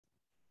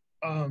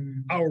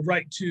our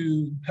right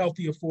to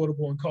healthy,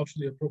 affordable, and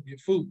culturally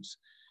appropriate foods,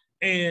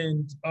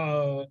 and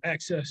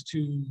access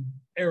to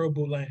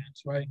arable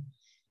lands, right?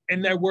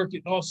 And that work,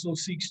 it also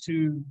seeks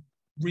to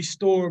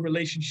restore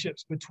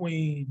relationships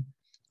between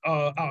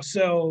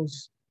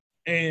ourselves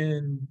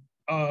and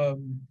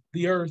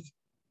the earth,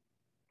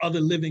 other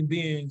living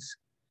beings,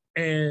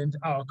 and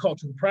our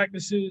cultural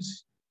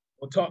practices.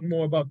 We'll talk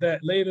more about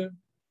that later.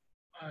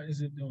 Why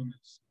is it doing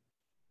this?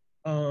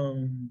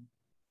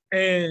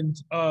 And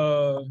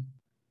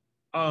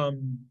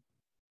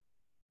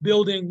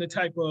building the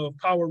type of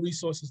power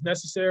resources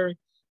necessary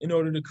in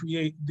order to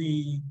create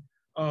the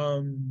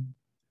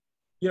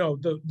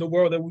the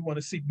world that we want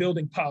to see,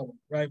 building power,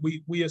 right?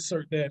 We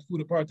assert that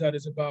food apartheid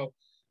is about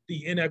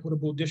the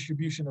inequitable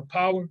distribution of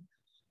power,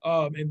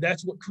 and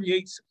that's what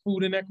creates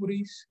food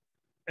inequities.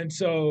 And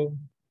so,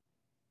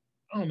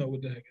 I don't know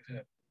what the heck is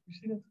happening. You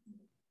see that?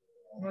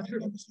 I'm not sure.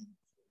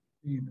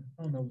 Either.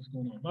 I don't know what's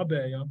going on. My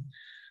bad, y'all.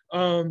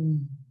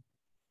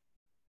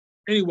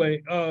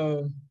 Anyway,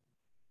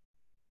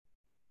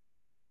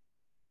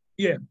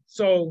 yeah.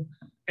 So,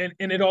 and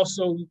it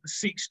also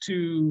seeks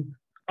to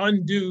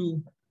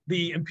undo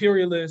the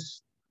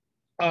imperialist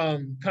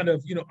kind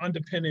of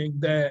underpinning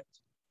that.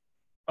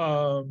 I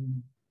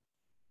don't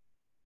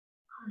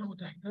know what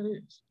the heck that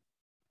is.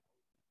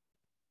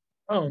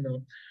 I don't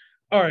know.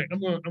 All right, I'm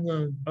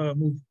gonna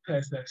move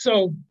past that.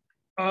 So,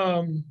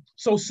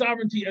 so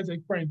sovereignty as a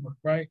framework,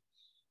 right?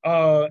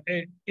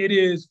 It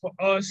is for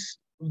us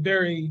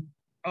very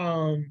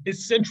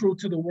it's central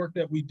to the work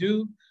that we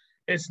do.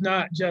 It's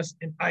not just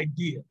an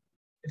idea.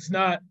 It's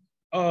not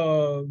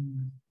for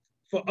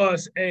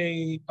us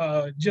a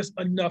just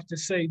enough to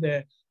say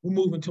that we're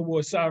moving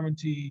towards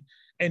sovereignty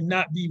and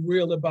not be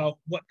real about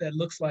what that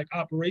looks like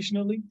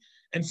operationally.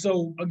 And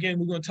so again,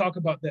 we're going to talk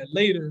about that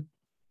later.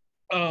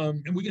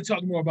 And we can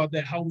talk more about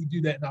that, how we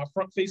do that in our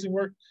front-facing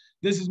work.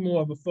 This is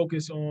more of a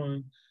focus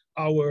on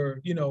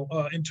our,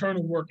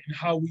 internal work and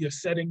how we are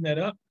setting that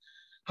up.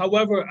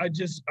 However, I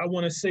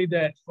want to say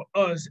that for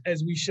us,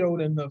 as we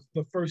showed in the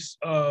first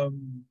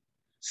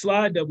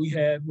slide that we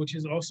had, which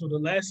is also the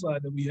last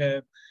slide that we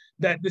have,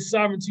 that the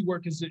sovereignty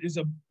work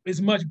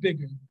is much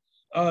bigger,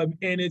 and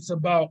it's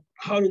about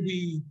how do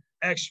we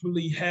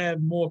actually have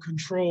more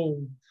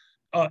control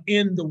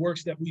in the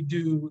works that we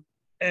do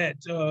at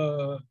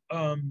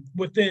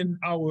within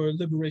our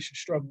liberation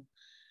struggle.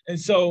 And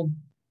so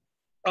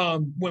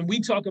when we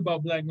talk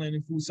about Black land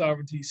and food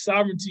sovereignty,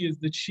 sovereignty is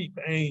the chief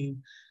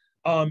aim,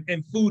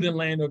 and food and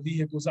land are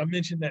vehicles. I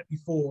mentioned that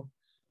before.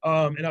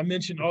 And I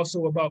mentioned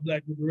also about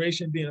Black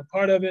liberation being a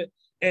part of it.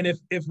 And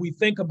if we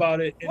think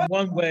about it in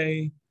one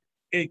way,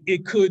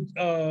 it could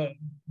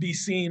be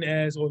seen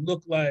as or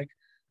look like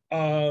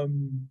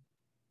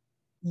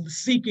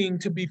seeking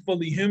to be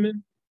fully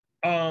human,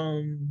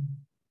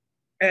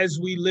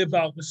 as we live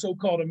out the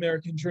so-called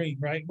American dream,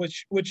 right?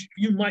 Which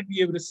you might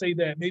be able to say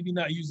that, maybe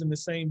not using the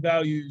same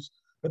values,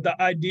 but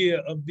the idea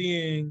of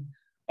being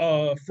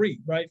free,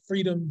 right?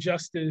 Freedom,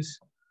 justice,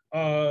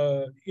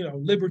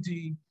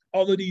 liberty,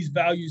 all of these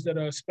values that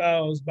are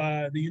espoused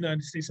by the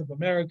United States of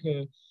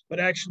America, but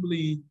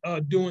actually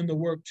doing the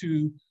work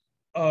to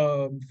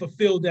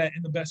fulfill that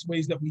in the best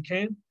ways that we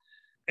can,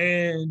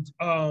 and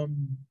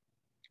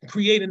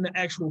creating the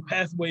actual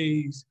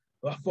pathways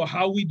for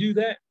how we do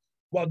that,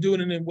 while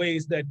doing it in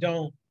ways that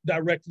don't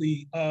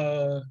directly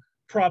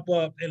prop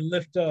up and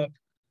lift up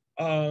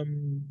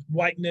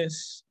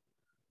whiteness,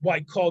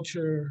 white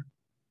culture,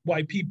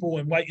 white people,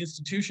 and white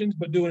institutions,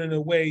 but doing it in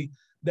a way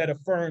that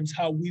affirms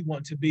how we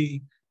want to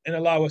be and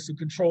allow us to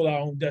control our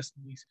own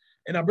destinies.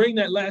 And I bring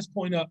that last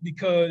point up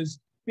because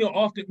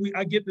often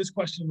I get this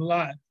question a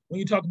lot. When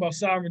you talk about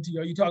sovereignty,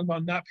 are you talking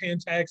about not paying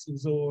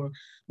taxes, or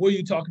what are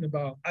you talking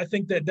about? I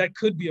think that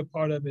could be a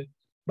part of it,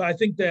 but I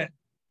think that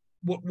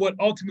what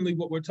ultimately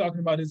what we're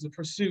talking about is the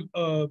pursuit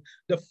of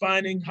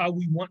defining how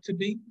we want to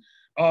be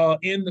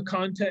in the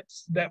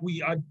context that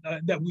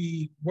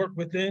we work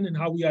within and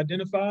how we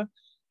identify,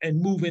 and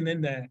moving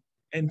in that.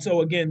 And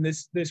so again,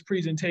 this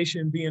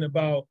presentation being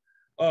about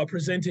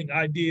presenting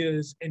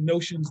ideas and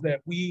notions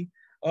that we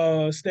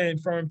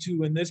stand firm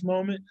to in this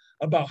moment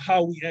about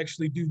how we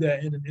actually do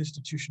that in an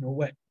institutional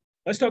way.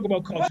 Let's talk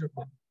about culture.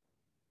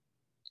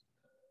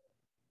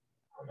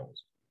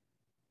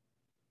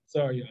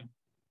 Sorry, y'all.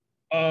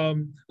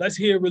 Let's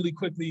hear really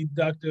quickly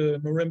Dr.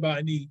 Marimba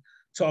Ani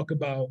talk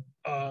about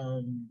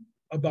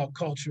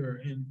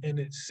culture and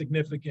its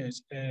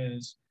significance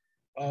as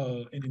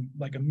an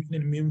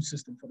immune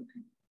system for the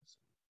people.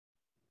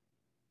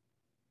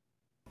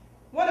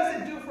 What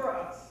does it do for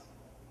us?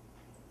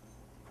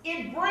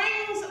 It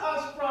brings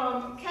us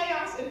from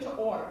chaos into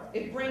order.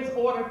 It brings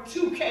order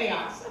to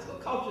chaos. That's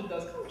what culture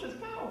does. Culture is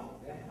powerful.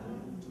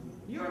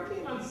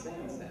 European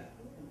understands that.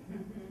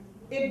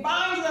 It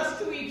binds us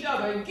to each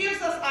other. It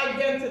gives us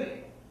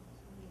identity.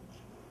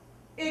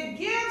 It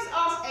gives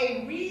us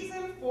a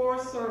reason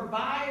for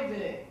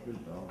surviving.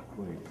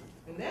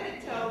 And then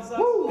it tells us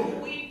who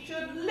we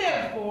should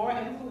live for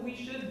and who we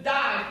should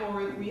die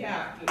for if we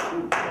have to.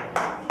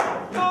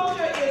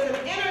 Culture is an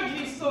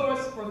energy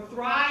source for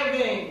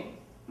thriving.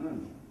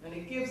 And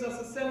it gives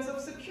us a sense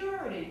of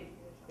security.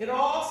 It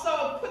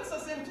also puts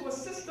us into a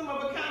system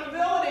of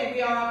accountability.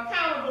 We are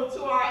accountable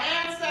to our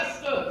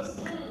ancestors.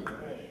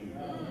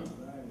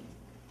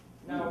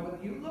 Now,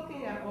 with you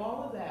looking at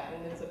all of that,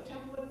 and it's a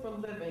template for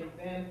living,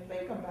 then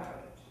think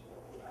about it.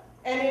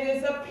 And it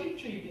is a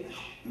petri dish.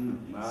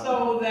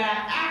 So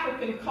that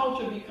African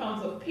culture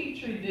becomes a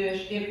petri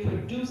dish. It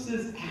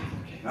produces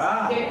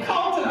Africans. It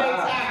cultivates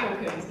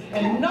Africans.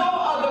 And no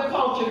other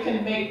culture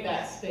can make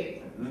that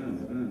statement.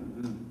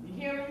 You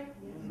hear me?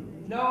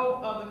 No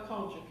other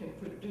culture can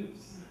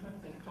produce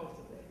and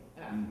cultivate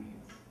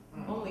Africans.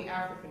 Only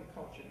African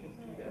culture can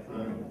do that.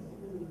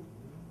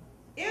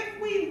 If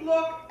we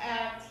look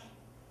at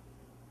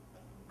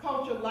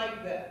culture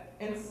like that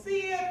and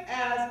see it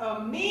as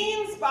a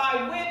means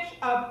by which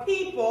a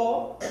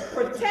people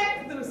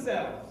protect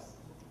themselves,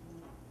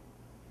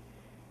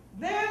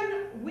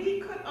 then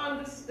we could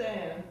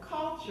understand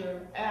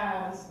culture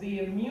as the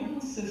immune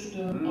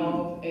system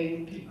of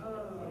a people.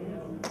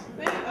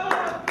 Think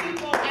of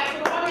people as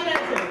an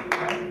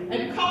organism,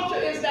 and culture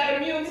is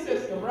that immune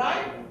system,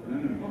 right?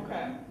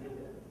 Okay.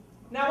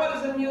 Now what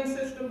does the immune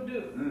system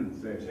do?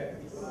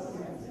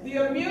 The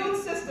immune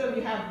system,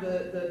 you have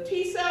the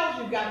T cells,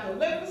 you've got the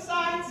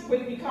lymphocytes,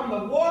 which become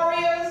the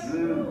warriors,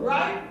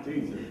 right?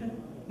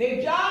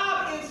 Their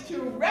job is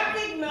to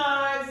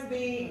recognize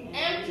the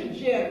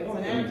antigens.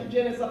 An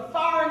antigen is a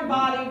foreign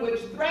body which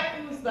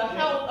threatens the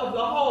health of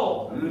the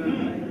whole.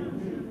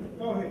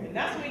 And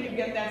that's where you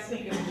get that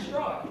seek and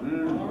destroy.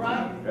 All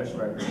right? That's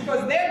right.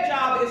 Because their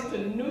job is to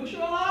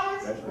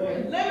neutralize or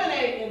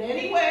eliminate in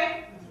any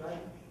way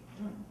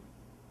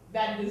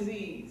that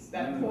disease,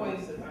 that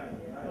poison,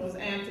 those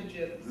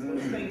antigens,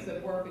 those things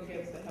that work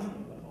against the health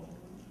of the whole.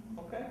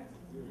 Okay?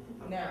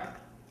 Now,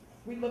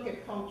 we look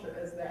at culture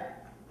as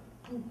that.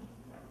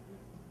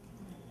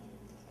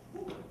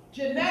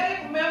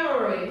 Genetic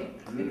memory,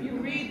 if you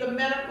read the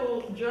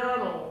medical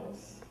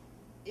journals,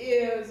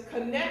 is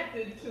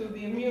connected to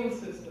the immune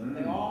system.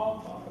 They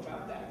all talk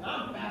about that. And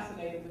I'm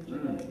fascinated with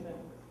genetic memory.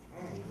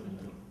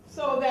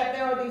 So that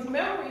there are these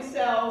memory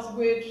cells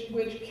which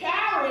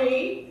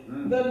carry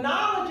the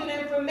knowledge and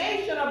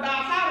information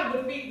about how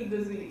to defeat the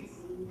disease.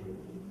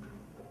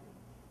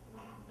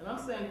 And I'm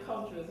saying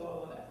culture is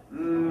all of that.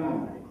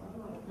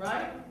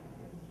 Right?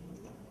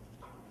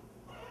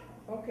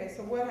 Okay,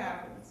 so what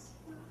happens?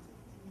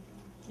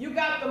 You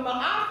got the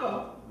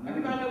Ma'afa.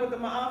 Everybody know what the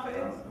Ma'afa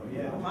is?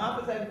 The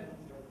Ma'afa is a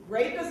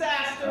great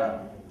disaster.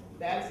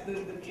 That's the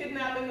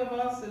kidnapping of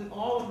us and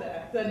all of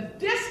that. The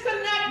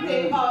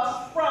disconnecting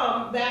us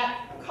from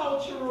that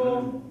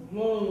cultural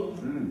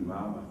womb.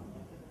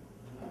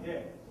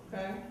 Okay?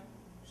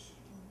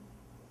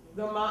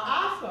 The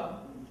Ma'afa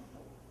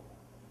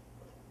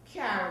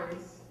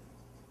carries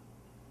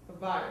the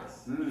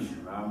virus.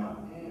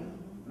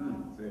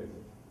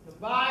 The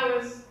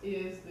virus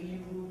is the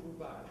Urugu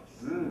virus.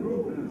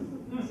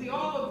 See,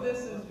 all of this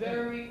is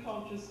very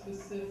culture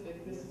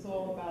specific. This is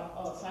all about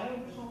us. I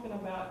ain't talking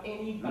about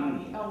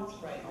anybody else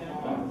right now.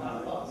 I'm talking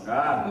about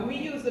us. When we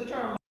use the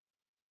term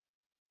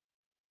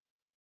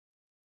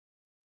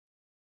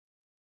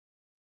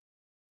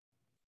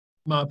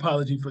My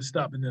apology for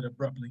stopping that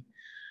abruptly.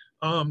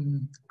 I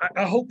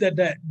hope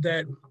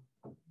that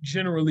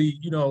generally,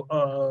 you know,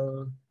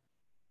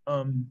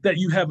 that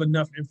you have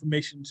enough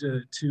information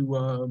to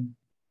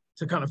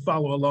kind of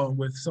follow along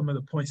with some of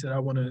the points that I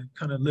want to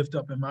kind of lift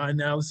up in my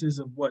analysis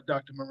of what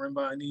Dr.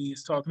 Marimba Ani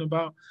is talking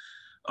about,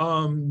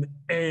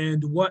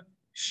 and what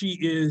she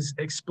is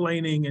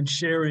explaining and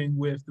sharing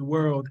with the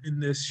world in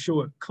this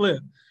short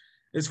clip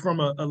is from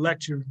a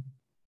lecture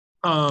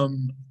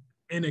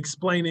in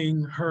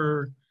explaining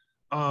her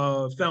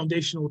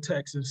foundational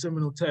text and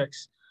seminal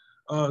text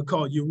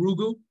called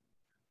Urugu.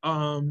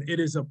 It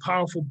is a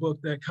powerful book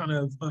that kind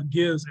of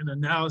gives an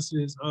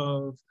analysis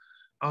of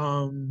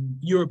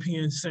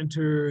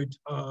European-centered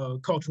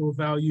cultural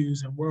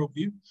values and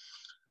worldview.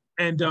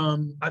 And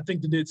I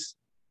think that it's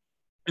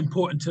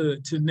important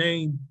to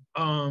name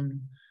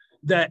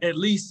that at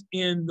least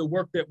in the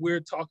work that we're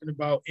talking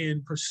about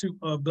in pursuit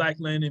of Black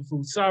land and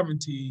food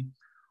sovereignty,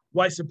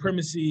 white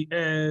supremacy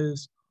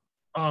as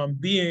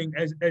being,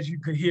 as you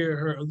could hear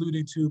her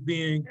alluding to,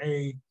 being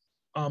a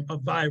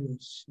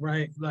virus,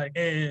 right? Like,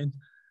 and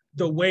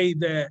the way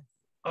that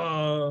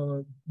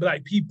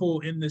Black people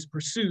in this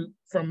pursuit,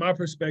 from my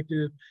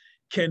perspective,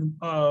 can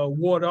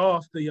ward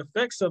off the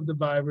effects of the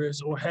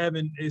virus, or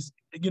having is,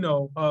 you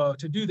know,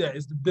 to do that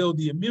is to build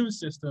the immune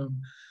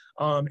system.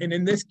 And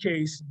in this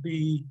case,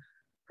 the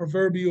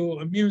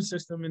proverbial immune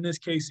system in this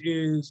case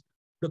is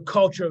the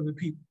culture of the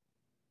people.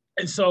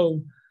 And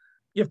so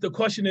if the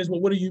question is,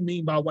 well, what do you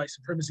mean by white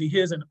supremacy?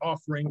 Here's an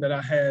offering that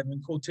I have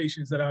in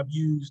quotations that I've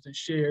used and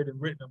shared and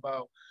written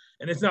about.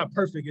 And it's not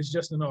perfect, it's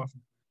just an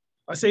offering.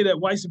 I say that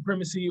white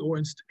supremacy or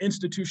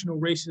institutional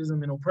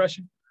racism and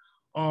oppression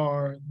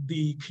are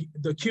the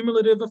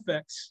cumulative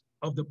effects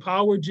of the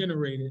power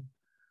generated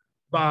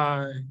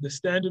by the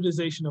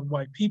standardization of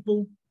white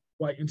people,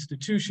 white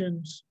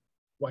institutions,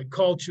 white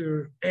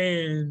culture,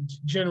 and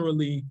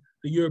generally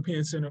the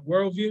European-centered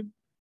worldview.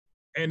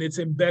 And it's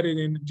embedded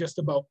in just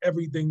about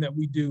everything that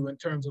we do in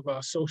terms of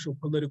our social,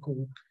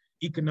 political,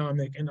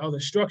 economic, and other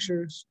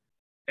structures.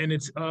 And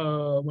it's,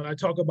 when I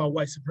talk about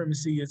white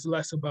supremacy, it's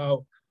less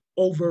about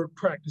overt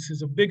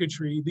practices of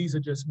bigotry. These are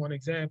just one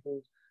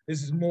example.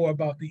 This is more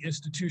about the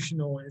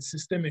institutional and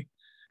systemic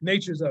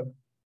natures of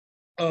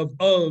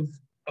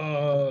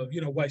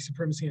white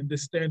supremacy and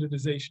this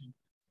standardization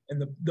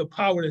and the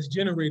power that's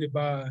generated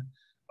by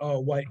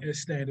white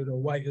as standard or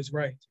white as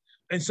right.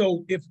 And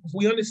so if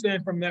we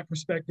understand from that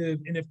perspective,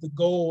 and if the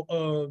goal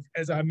of,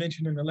 as I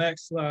mentioned in the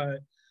last slide,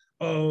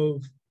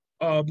 of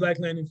Black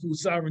land and food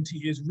sovereignty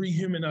is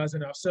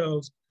rehumanizing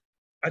ourselves,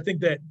 I think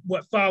that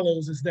what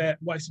follows is that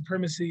white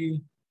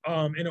supremacy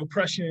and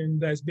oppression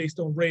that's based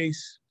on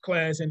race,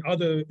 class, and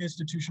other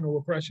institutional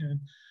oppression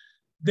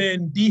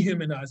then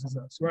dehumanizes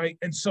us, right?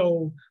 And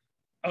so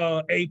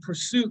a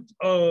pursuit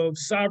of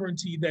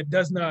sovereignty that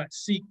does not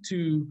seek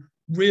to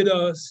rid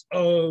us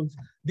of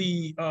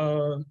the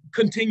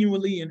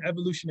continually and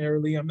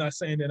evolutionarily, I'm not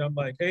saying that I'm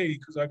like, hey,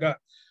 because I got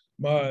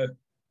my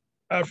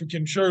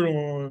African shirt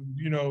on,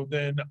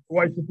 then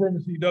white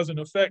supremacy doesn't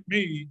affect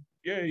me,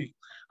 yay.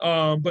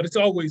 But it's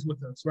always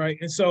with us, right?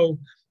 And so,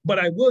 but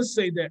I will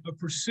say that a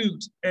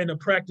pursuit and a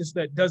practice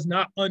that does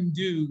not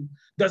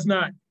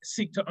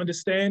seek to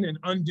understand and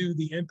undo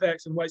the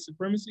impacts of white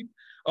supremacy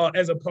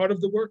as a part of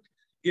the work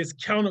is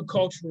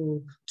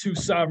countercultural to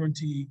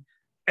sovereignty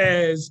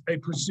as a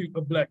pursuit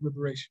of Black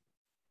liberation.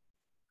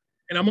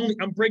 And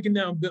I'm breaking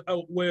down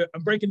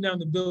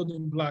the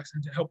building blocks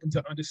into helping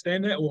to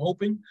understand that, or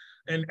hoping.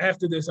 And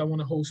after this, I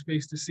want to hold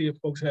space to see if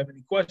folks have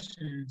any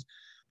questions.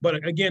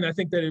 But again, I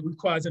think that it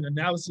requires an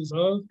analysis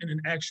of and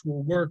an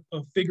actual work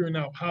of figuring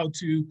out how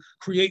to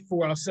create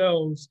for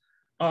ourselves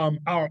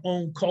our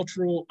own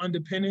cultural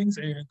underpinnings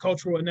and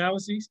cultural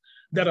analyses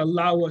that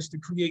allow us to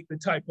create the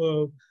type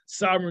of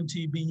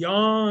sovereignty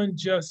beyond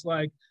just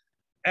like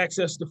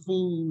access to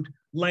food,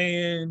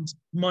 land,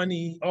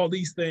 money, all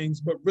these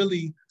things, but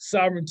really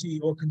sovereignty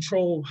or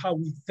control how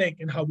we think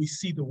and how we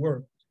see the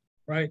world,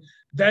 right?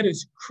 That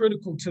is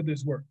critical to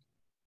this work.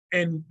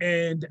 And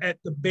at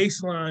the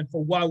baseline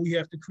for why we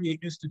have to create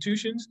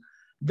institutions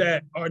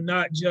that are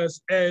not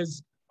just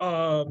as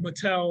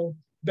Mattel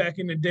back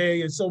in the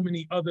day and so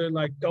many other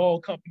like doll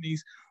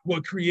companies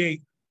would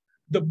create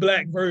the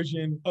Black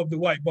version of the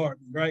white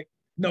Barbie, right?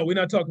 No, we're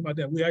not talking about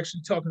that. We're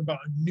actually talking about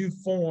a new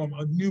form,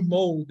 a new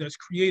mold that's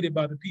created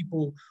by the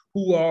people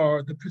who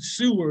are the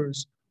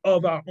pursuers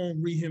of our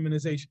own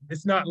rehumanization.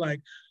 It's not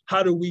like,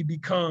 how do we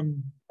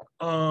become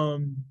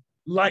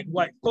like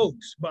white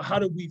folks, but how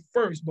do we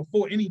first,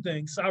 before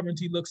anything,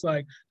 sovereignty looks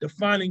like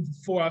defining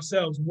for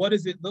ourselves, what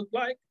does it look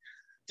like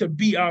to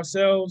be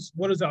ourselves?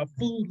 What does our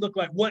food look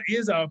like? What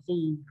is our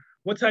food?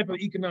 What type of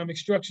economic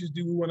structures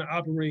do we want to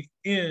operate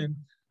in?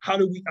 How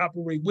do we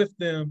operate with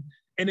them?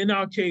 And in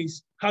our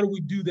case, how do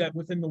we do that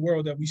within the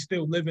world that we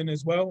still live in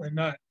as well, and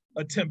not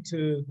attempt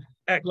to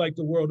act like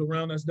the world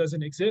around us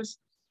doesn't exist?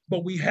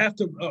 But we have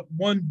to,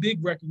 one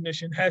big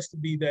recognition has to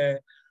be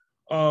that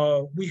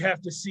we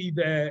have to see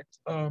that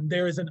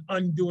there is an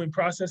undoing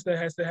process that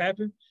has to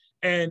happen,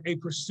 and a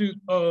pursuit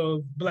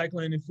of Black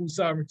land and food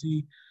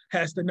sovereignty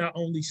has to not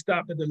only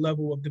stop at the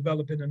level of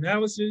developing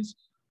analysis,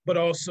 but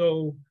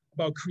also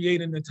about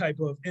creating the type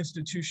of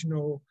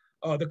institutional,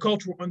 the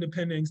cultural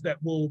underpinnings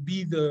that will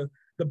be the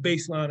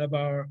baseline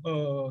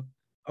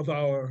of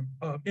our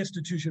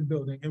institution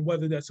building, and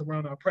whether that's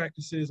around our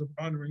practices of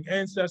honoring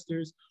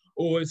ancestors,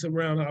 or it's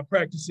around our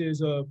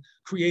practices of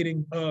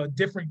creating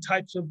different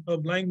types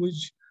of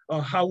language,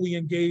 how we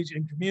engage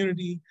in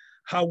community,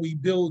 how we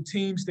build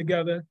teams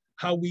together,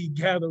 how we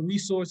gather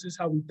resources,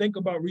 how we think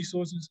about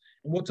resources,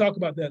 and we'll talk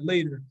about that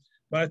later.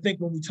 But I think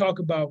when we talk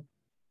about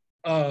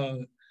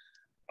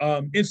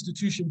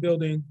institution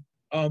building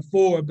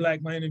for Black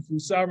land and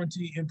food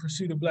sovereignty in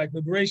pursuit of Black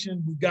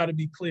liberation, we've got to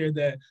be clear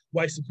that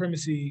white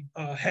supremacy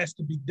has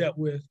to be dealt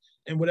with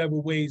in whatever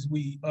ways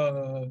we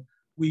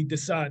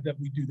decide that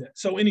we do that.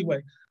 So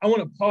anyway, I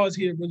want to pause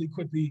here really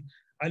quickly.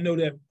 I know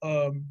that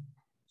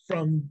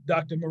from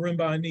Dr.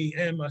 Marimba Ani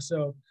and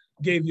myself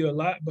gave you a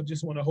lot, but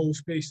just want to hold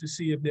space to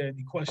see if there are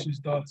any questions,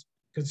 thoughts,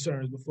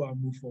 concerns before I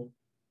move forward.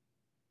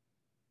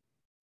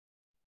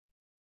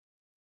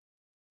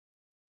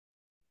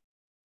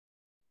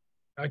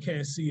 I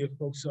can't see if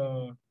folks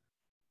are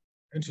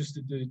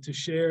interested to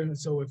share. And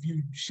so if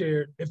you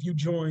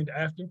joined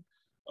after,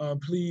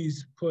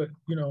 please put,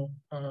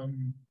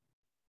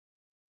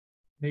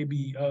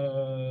 maybe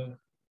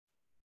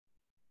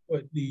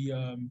put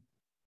the,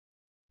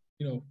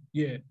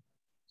 yeah.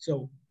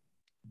 So.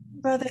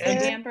 Brother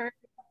Amber.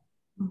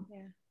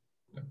 Yeah.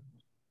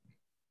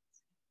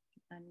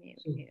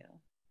 Unmute you.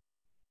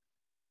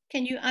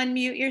 Can you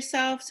unmute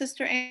yourself,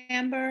 Sister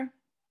Amber?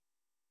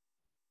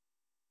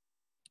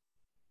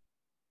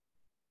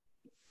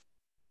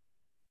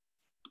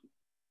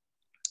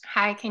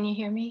 Hi, can you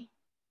hear me?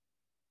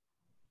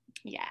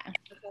 Yeah.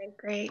 Okay,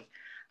 great.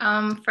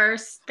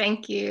 First,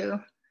 thank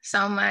you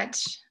so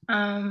much.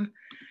 And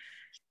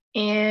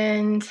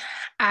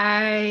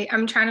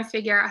I'm trying to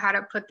figure out how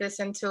to put this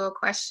into a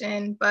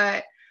question,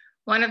 but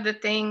one of the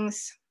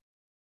things,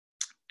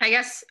 I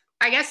guess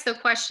the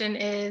question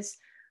is,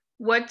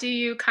 what do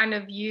you kind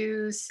of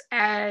use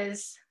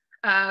as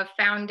a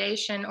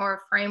foundation or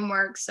a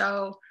framework?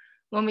 So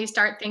when we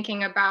start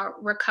thinking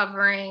about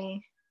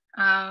recovering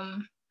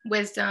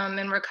wisdom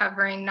and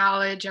recovering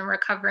knowledge and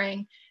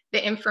recovering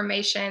the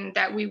information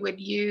that we would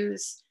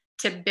use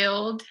to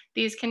build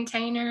these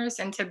containers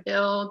and to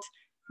build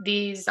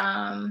these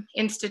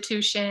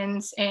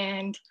institutions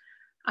and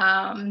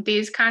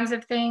these kinds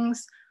of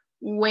things,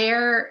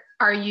 where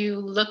are you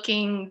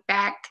looking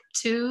back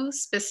to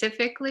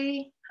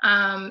specifically,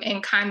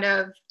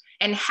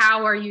 and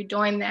how are you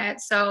doing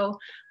that? So,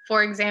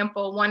 for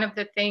example, one of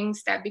the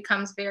things that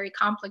becomes very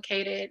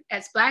complicated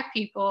as Black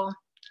people,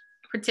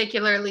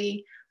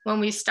 particularly when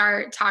we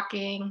start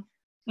talking,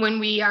 when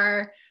we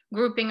are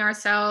grouping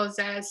ourselves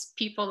as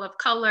people of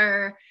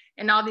color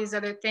and all these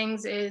other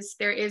things, is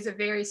there is a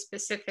very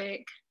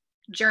specific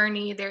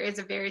journey, there is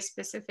a very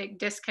specific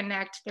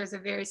disconnect, there's a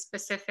very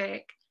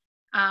specific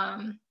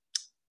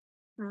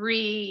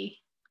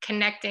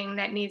reconnecting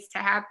that needs to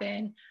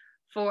happen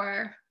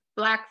for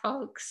Black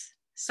folks.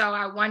 So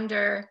I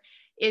wonder,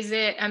 is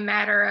it a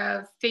matter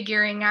of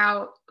figuring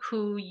out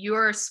who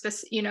your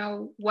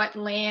what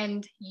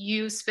land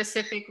you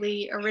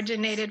specifically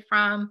originated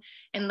from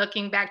and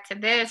looking back to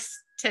this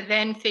to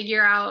then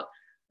figure out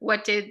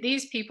what did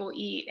these people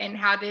eat and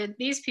how did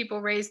these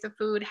people raise the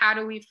food? How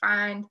do we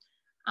find,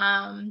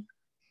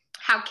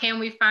 how can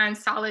we find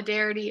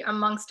solidarity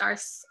amongst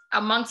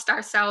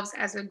ourselves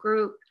as a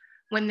group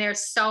when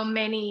there's so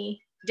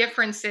many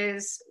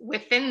differences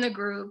within the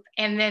group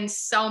and then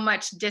so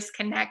much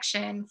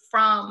disconnection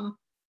from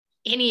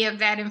any of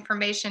that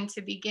information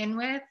to begin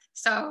with?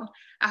 So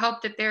I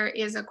hope that there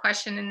is a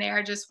question in there.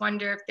 I just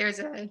wonder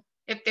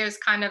if there's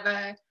kind of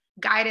a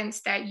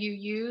guidance that you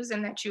use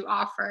and that you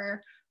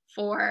offer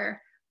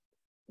for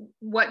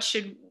what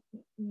should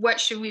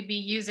we be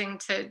using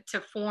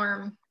to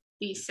form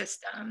these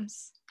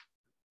systems.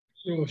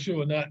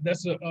 Sure. Now,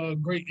 that's a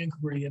great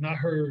inquiry, and I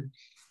heard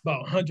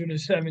about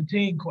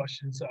 117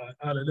 questions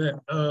out of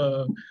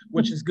that,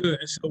 which is good.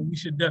 And so we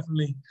should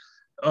definitely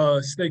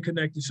stay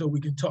connected so we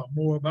can talk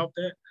more about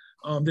that.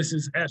 This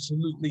is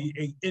absolutely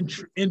a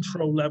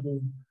intro level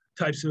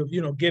types of,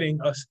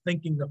 getting us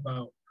thinking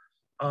about,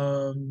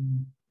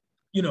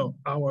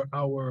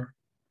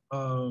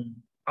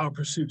 our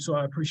pursuit. So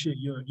I appreciate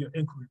your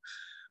inquiry.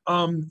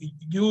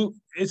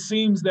 It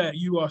seems that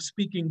you are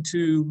speaking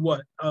to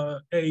what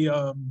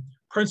a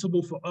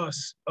principle for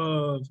us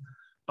of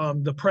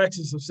the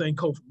practice of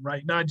Sankofa,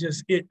 right? Not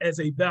just it as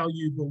a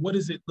value, but what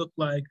does it look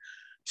like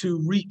to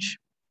reach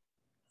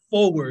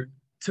forward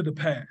to the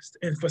past?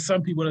 And for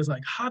some people, it's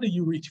like, how do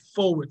you reach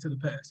forward to the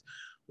past?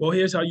 Well,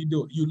 here's how you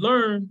do it. You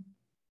learn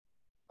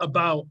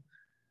about,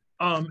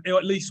 or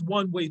at least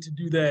one way to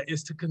do that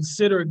is to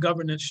consider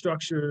governance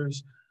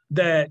structures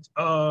that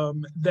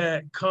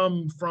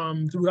come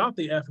from throughout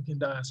the African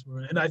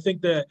diaspora. And I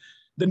think that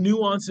the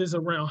nuances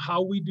around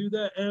how we do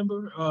that,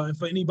 Amber, and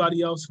for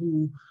anybody else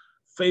who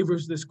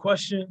favors this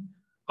question,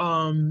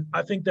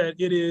 I think that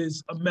it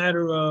is a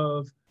matter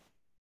of,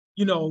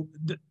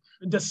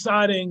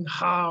 deciding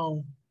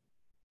how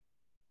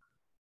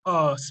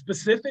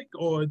specific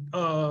or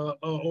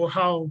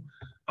how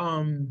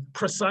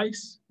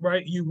precise,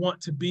 right, you want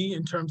to be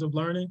in terms of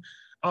learning.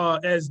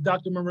 As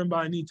Dr.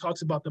 Marimba Ani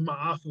talks about the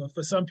Ma'afa,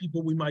 for some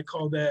people we might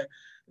call that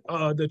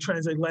the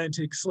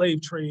transatlantic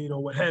slave trade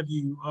or what have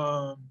you.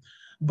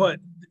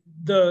 But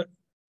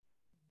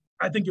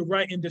I think you're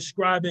right in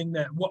describing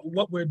that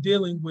what we're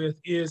dealing with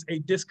is a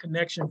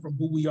disconnection from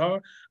who we are,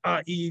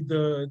 i.e.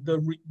 the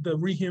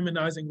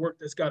rehumanizing work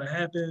that's got to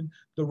happen,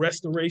 the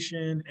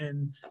restoration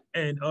and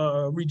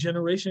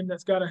regeneration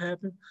that's got to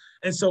happen.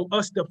 And so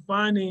us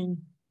defining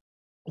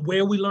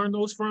where we learn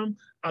those from,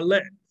 I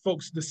let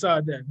folks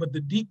decide that. But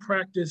the deep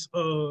practice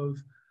of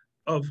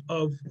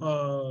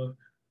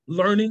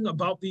learning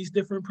about these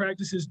different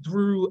practices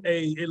through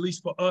at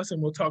least for us,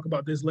 and we'll talk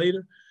about this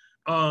later,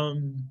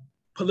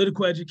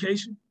 political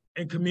education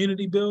and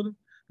community building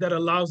that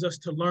allows us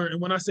to learn.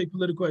 And when I say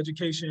political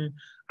education,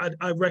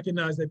 I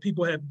recognize that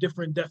people have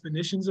different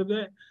definitions of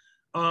that.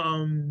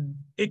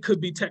 It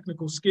could be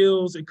technical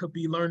skills, it could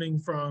be learning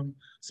from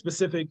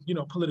specific,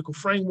 political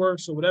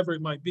frameworks or whatever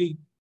it might be.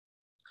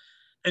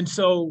 And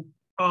so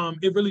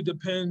it really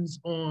depends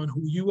on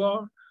who you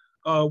are.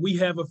 We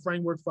have a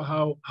framework for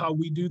how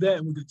we do that,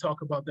 and we could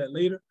talk about that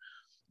later.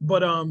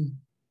 But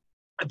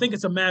I think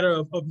it's a matter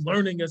of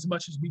learning as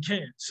much as we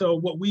can. So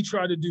what we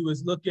try to do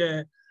is look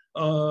at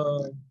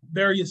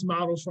various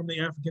models from the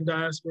African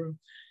diaspora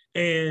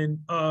and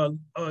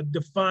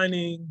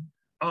defining,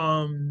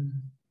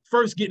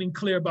 first getting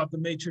clear about the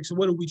matrix. So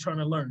what are we trying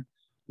to learn?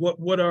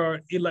 What are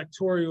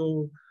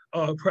electoral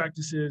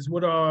practices?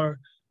 What are,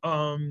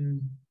 how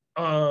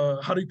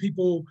do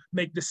people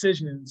make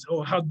decisions,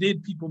 or how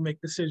did people make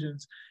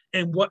decisions,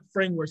 and what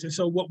frameworks? And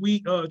so what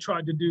we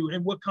tried to do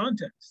in what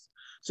context?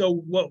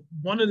 So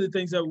one of the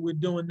things that we're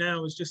doing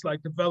now is just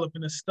like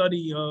developing a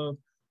study of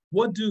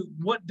what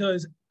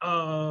does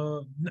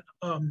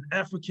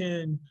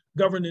African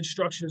governance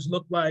structures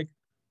look like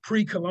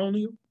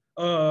pre-colonial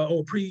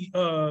or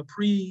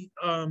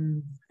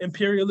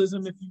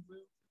imperialism, if you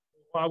will,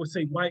 or I would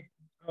say white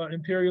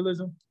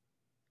imperialism?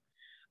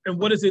 And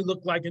what does it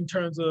look like in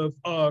terms of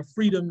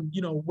freedom,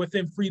 you know,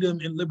 within freedom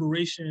and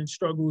liberation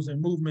struggles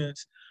and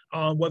movements,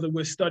 whether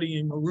we're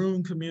studying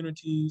maroon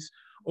communities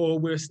or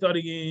we're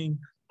studying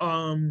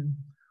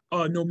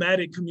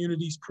nomadic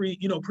communities,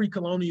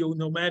 pre-colonial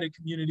nomadic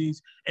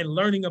communities, and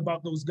learning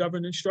about those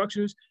governance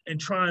structures and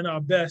trying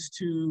our best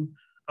to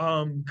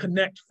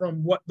connect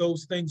from what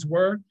those things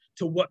were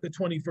to what the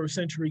 21st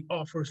century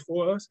offers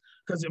for us.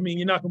 Because I mean,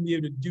 you're not going to be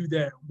able to do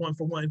that one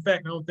for one. In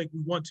fact, I don't think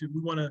we want to. We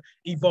want to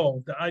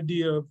evolve. The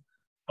idea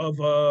of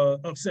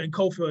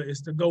Sankofa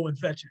is to go and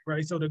fetch it,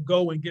 right? So to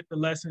go and get the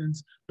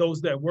lessons,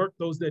 those that worked,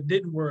 those that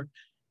didn't work,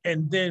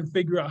 and then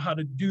figure out how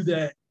to do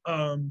that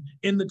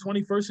in the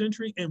 21st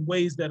century in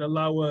ways that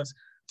allow us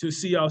to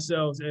see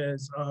ourselves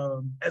as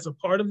a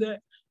part of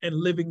that and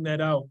living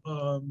that out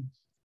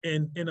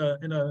in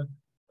a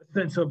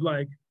sense of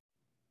like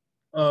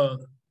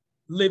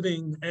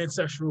living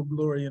ancestral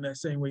glory in that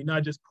same way,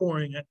 not just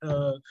pouring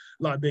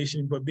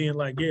libation, but being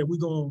like, yeah,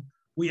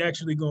 we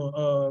actually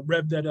gonna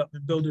rev that up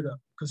and build it up.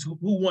 Because who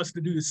wants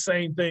to do the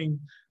same thing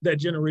that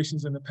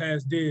generations in the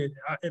past did?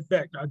 In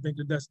fact, I think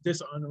that's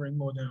dishonoring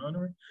more than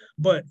honoring.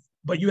 But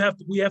we have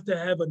to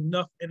have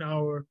enough in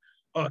our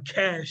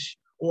cache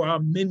or our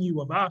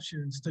menu of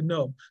options to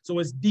know. So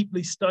it's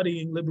deeply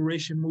studying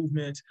liberation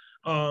movements,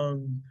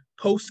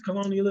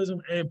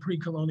 post-colonialism and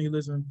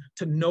pre-colonialism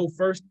to know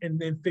first and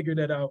then figure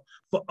that out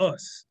for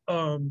us.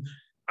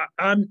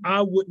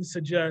 I wouldn't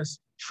suggest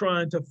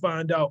trying to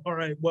find out, all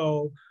right,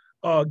 well,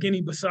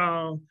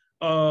 Guinea-Bissau,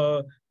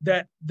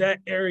 that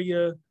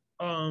area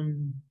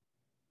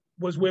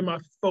was where my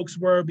folks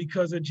were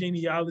because of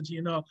genealogy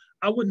and all.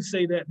 I wouldn't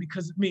say that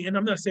because me, and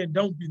I'm not saying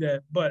don't do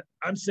that, but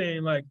I'm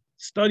saying like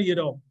study it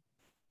all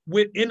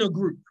within a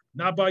group,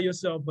 not by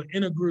yourself, but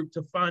in a group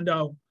to find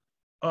out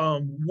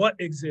what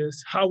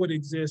exists, how it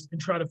exists, and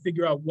try to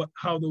figure out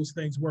how those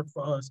things work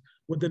for us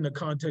within the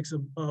context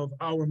of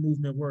our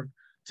movement work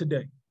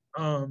today.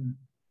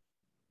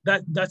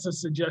 That's a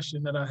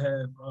suggestion that I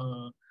have,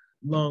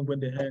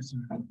 long-winded answer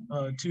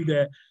to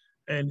that,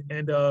 and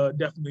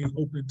definitely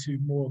open to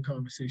more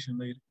conversation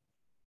later.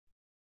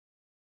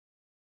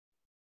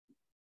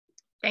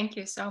 Thank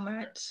you so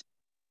much.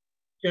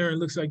 Karen,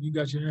 looks like you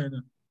got your hand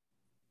up.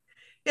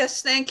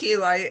 Yes, thank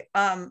you. I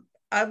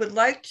would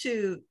like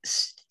to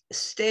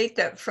state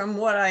that from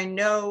what I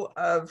know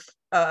of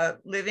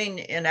living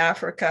in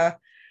Africa,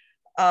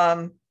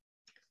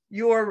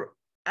 you're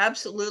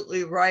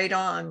absolutely right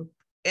on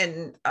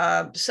in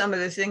some of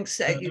the things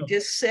that you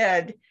just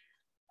said,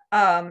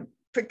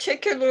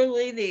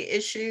 particularly the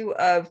issue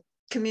of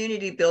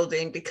community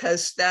building,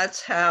 because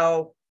that's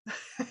how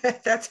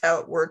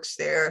it works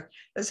there.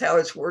 That's how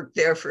it's worked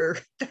there for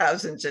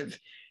thousands of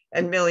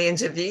and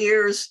millions of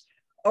years.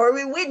 Or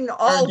we wouldn't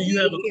all be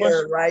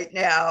here right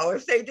now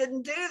if they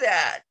didn't do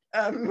that.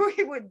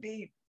 We would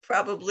be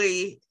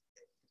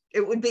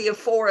it would be a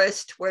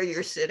forest where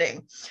you're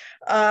sitting.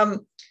 And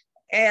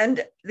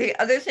the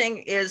other thing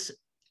is,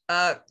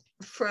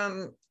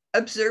 from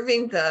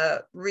observing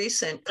the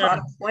recent COP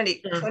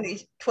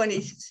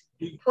 2026.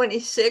 Do you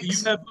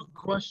have a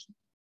question?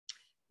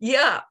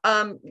 Yeah,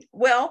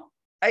 well,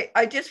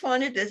 I just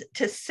wanted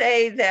to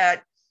say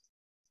that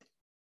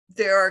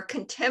there are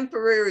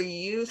contemporary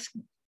youth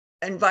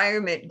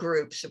environment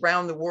groups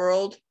around the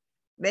world,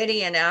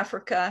 many in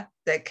Africa,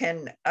 that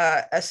can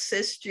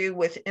assist you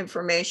with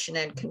information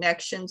and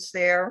connections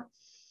there,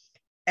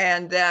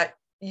 and that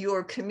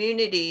your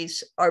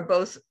communities are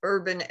both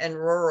urban and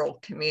rural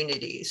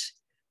communities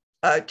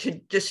to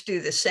just do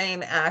the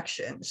same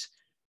actions.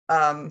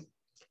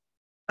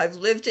 I've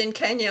lived in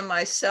Kenya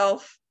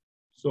myself.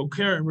 So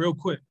Karen, real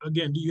quick,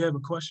 again, do you have a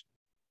question?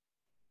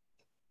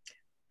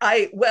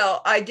 I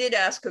did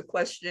ask a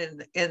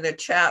question in the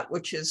chat,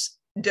 which is,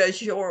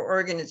 does your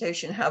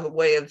organization have a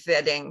way of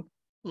vetting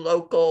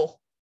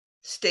local,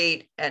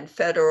 state, and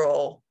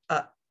federal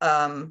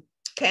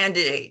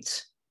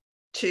candidates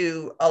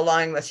to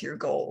align with your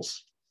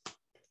goals?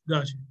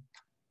 Gotcha.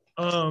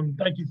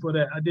 Thank you for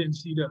that. I didn't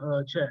see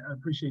the chat. I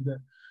appreciate that.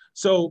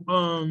 So,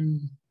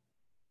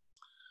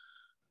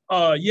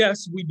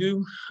 yes, we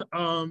do.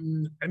 I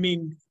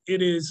mean,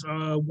 it is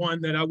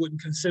one that I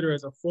wouldn't consider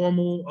as a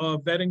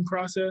formal vetting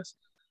process.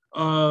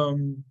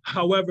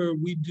 However,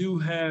 we do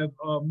have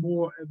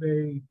more of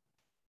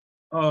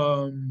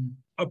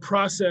a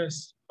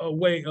process, a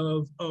way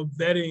of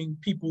vetting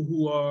people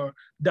who are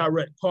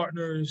direct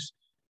partners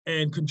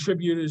and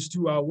contributors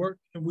to our work.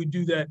 And we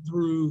do that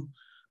through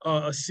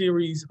a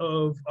series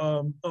of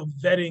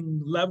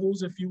vetting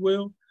levels, if you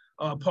will.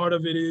 Part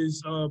of it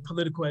is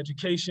political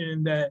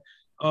education, that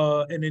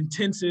an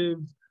intensive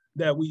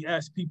that we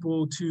ask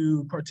people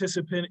to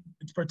participate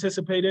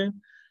in,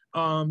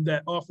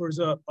 that offers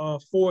up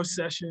 4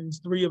 sessions,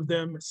 3 of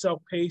them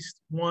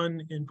self-paced,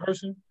 1 in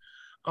person,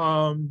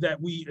 that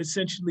we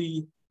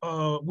essentially,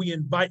 we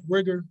invite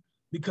rigor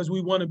because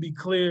we want to be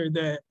clear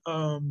that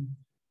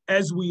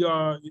as we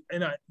are,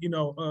 and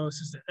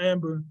Sister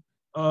Amber,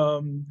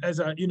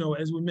 as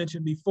we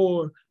mentioned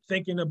before,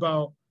 thinking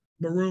about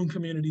Maroon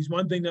communities,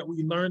 one thing that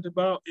we learned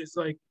about is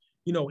like,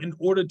 in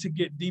order to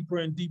get deeper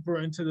and deeper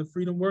into the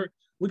freedom work,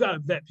 we got to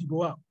vet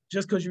people out.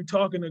 Just because you're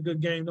talking a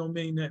good game don't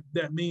mean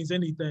that means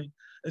anything.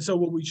 And so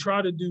what we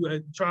try to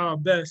do, try our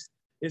best,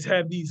 is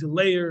have these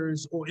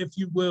layers, or if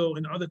you will,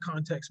 in other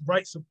contexts,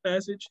 rites of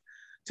passage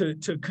to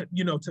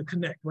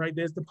connect, right?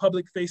 There's the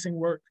public facing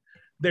work.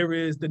 There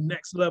is the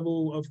next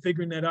level of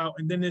figuring that out.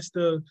 And then it's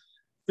the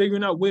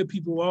figuring out where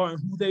people are and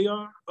who they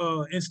are,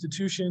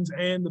 institutions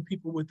and the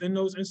people within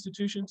those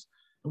institutions.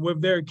 And we're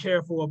very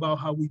careful about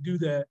how we do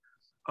that.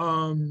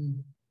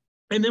 And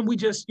then we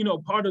just,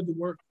 part of the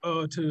work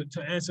to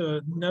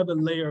answer another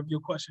layer of your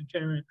question,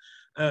 Karen,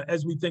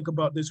 as we think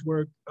about this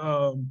work,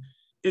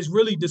 is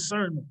really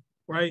discernment,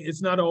 right?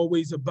 It's not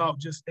always about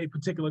just a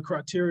particular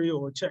criteria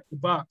or check the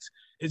box.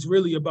 It's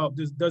really about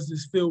does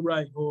this feel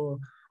right, or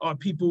are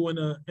people in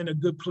a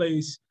good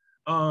place?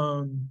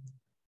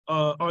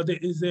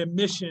 Is their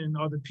mission?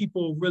 Are the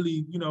people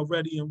really,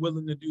 ready and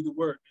willing to do the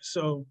work?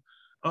 So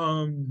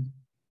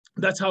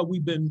that's how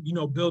we've been,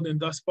 building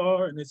thus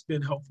far, and it's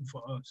been helpful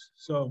for us.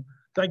 So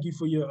thank you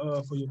for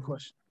your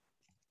question.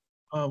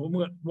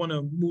 We want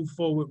to move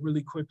forward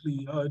really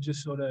quickly,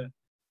 just so that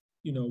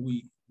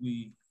we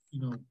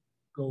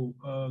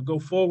go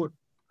forward.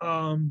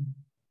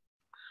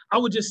 I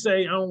would just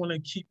say I don't want to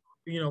keep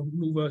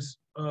move us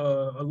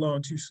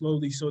along too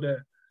slowly, so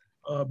that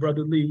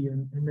Brother Lee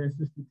and then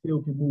Sister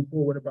Teal can move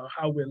forward about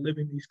how we're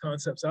living these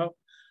concepts out.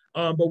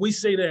 But we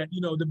say that,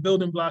 the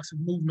building blocks of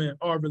movement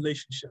are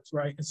relationships,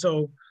 right? And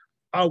so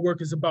our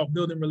work is about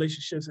building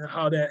relationships, and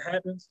how that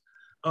happens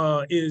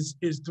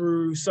is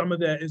through, some of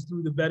that is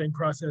through the vetting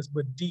process,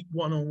 but deep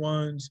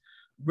one-on-ones,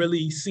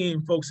 really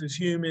seeing folks as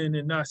human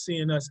and not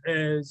seeing us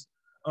as,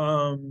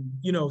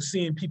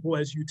 seeing people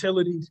as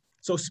utilities.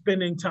 So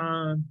spending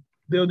time,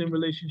 building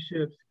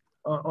relationships,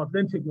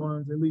 authentic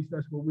ones, at least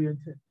that's what we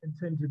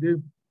intend to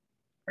do.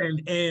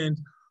 And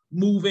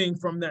moving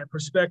from that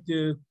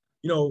perspective,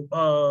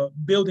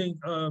 building,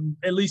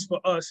 at least for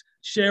us,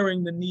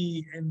 sharing the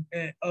need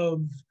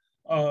of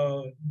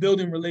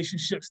building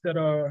relationships that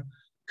are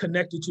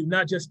connected to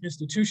not just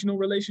institutional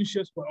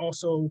relationships, but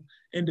also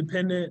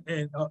independent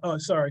and,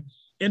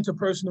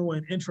 interpersonal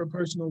and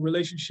intrapersonal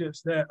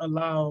relationships that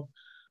allow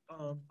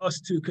us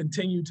to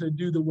continue to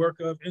do the work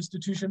of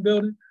institution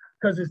building,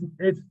 because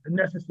it's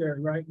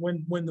necessary, right?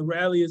 When the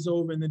rally is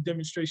over and the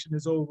demonstration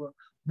is over,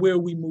 where are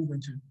we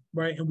moving to,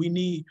 right? And we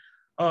need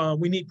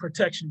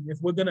protection. If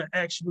we're gonna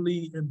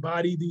actually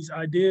embody these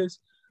ideas,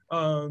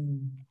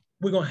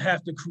 we're gonna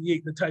have to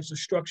create the types of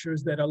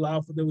structures that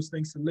allow for those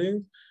things to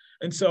live.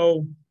 And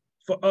so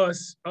for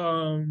us,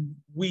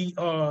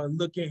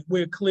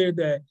 we're clear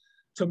that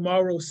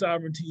tomorrow's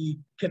sovereignty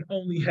can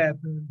only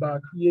happen by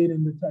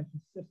creating the types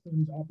of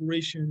systems,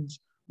 operations,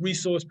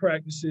 resource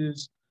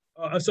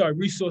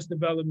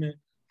development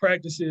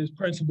practices,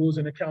 principles,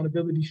 and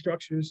accountability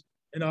structures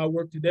in our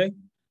work today.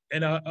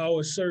 And I'll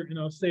assert, and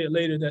I'll say it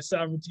later, that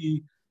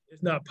sovereignty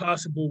is not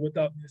possible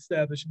without the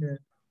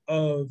establishment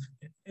of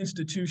an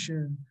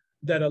institution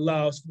that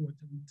allows for it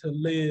to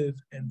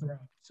live and thrive.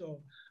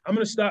 So I'm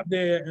going to stop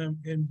there and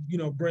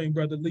bring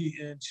Brother Lee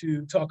in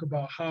to talk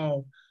about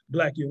how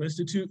Black Yield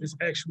Institute is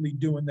actually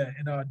doing that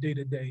in our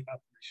day-to-day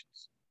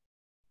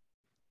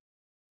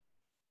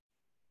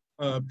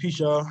operations. Peace,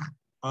 y'all.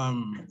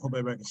 Hope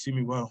everybody can see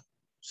me well.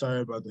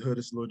 Sorry about the hood,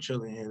 it's a little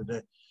chilly in here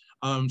today.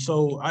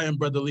 So I am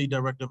Brother Lee,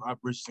 Director of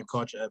Operations and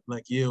Culture at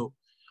Black Yield.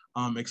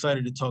 I'm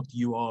excited to talk to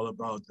you all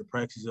about the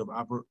practice of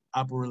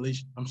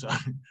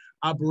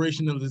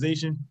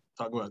operationalization.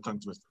 Talk about a tongue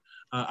twister.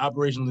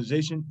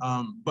 Operationalization,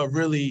 but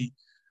really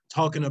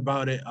talking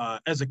about it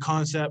as a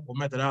concept or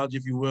methodology,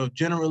 if you will,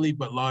 generally,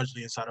 but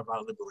largely inside of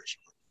our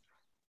liberation.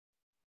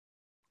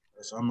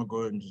 So I'm gonna go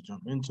ahead and just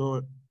jump into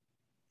it.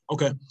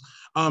 Okay,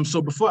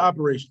 so before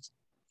operations,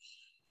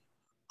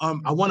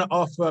 I want to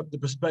offer up the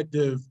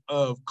perspective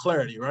of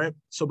clarity, right?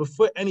 So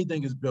before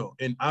anything is built,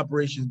 and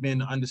operations being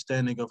the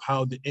understanding of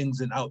how the ins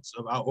and outs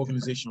of our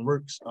organization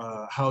works,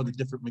 how the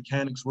different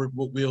mechanics work,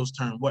 what wheels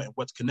turn what, and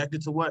what's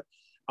connected to what.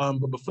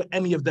 But before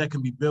any of that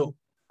can be built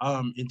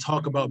and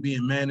talk about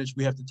being managed,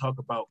 we have to talk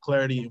about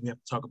clarity, and we have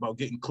to talk about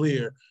getting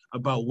clear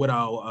about what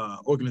our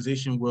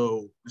organization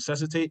will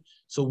necessitate.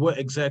 So what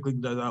exactly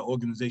does our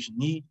organization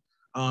need?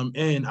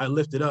 And I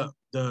lifted up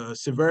the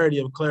severity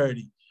of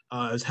clarity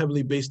is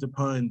heavily based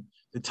upon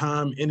the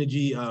time,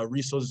 energy,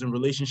 resources, and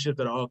relationships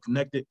that are all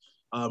connected.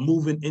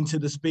 Moving into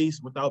the space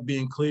without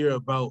being clear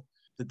about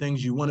the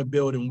things you want to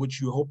build and what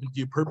you're hoping to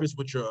your purpose,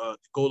 what your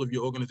goal of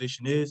your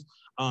organization is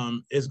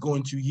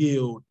going to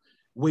yield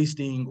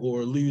wasting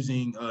or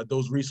losing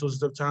those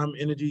resources of time,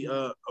 energy,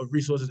 of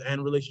resources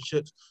and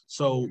relationships.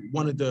 So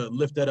wanted to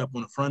lift that up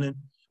on the front end.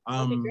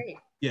 That'd be great.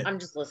 Yeah. I'm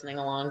just listening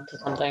along to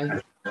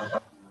something.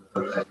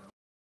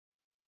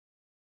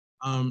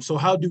 So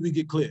how do we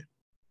get clear?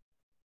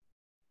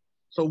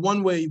 So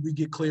one way we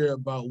get clear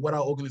about what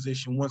our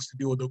organization wants to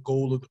do or the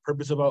goal or the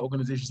purpose of our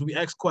organization. So we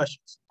ask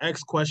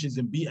questions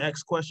and be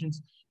asked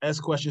questions.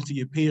 Ask questions to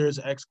your peers,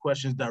 ask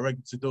questions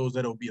directed to those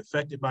that will be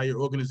affected by your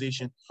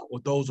organization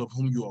or those of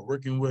whom you are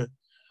working with.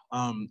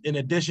 In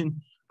addition,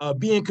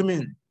 be in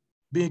community.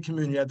 Be in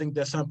community. I think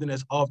that's something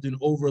that's often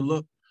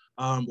overlooked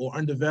or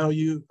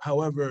undervalued.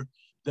 However,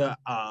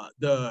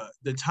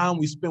 the time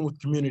we spend with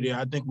community,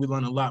 I think we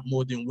learn a lot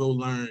more than we'll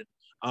learn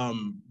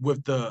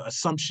with the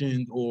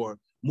assumption or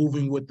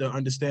moving with the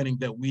understanding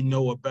that we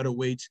know a better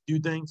way to do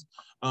things.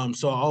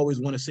 So I always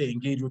want to say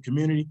engage with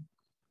community.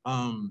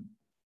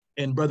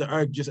 And Brother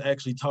Eric just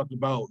actually talked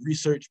about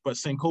research, but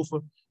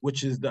Sankofa,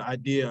 which is the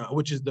idea,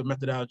 which is the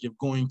methodology of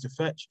going to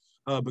fetch,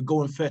 but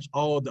go and fetch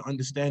all the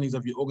understandings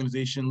of your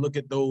organization. Look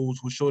at those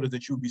whose shoulders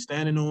that you'll be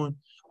standing on.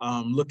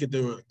 Look at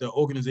the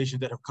organizations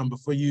that have come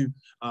before you,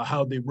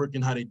 how they work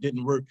and how they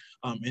didn't work,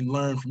 and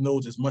learn from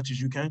those as much as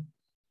you can.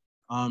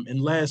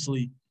 And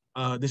lastly,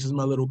 this is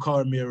my little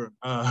car mirror,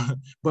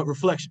 but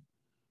reflection.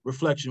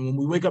 When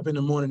we wake up in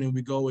the morning and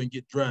we go and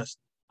get dressed,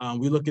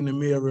 we look in the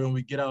mirror and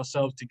we get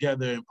ourselves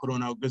together and put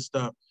on our good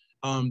stuff.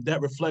 That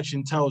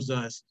reflection tells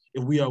us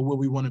if we are where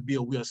we want to be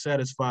or we are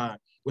satisfied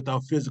with our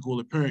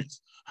physical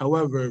appearance.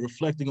 However,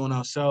 reflecting on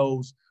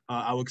ourselves,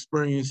 our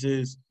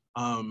experiences,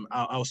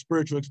 our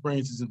spiritual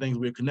experiences and things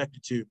we're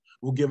connected to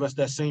will give us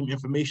that same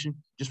information,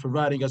 just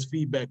providing us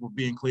feedback with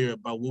being clear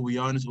about where we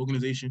are in this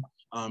organization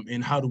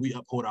and how do we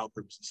uphold our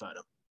purpose inside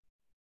of it.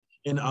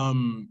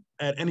 And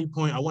at any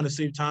point, I want to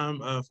save time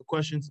for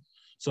questions.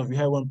 So if you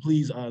have one,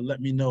 please let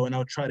me know, and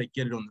I'll try to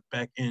get it on the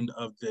back end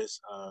of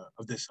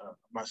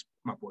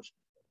my portion.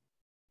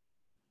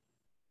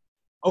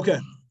 Okay,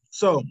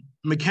 so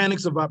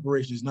mechanics of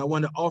operations. Now I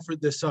want to offer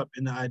this up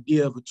in the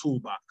idea of a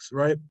toolbox,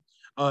 right?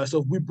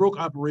 So if we broke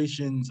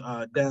operations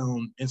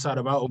down inside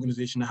of our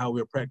organization and how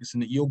we're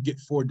practicing it, you'll get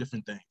 4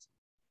 different things.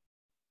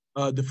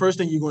 The first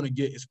thing you're going to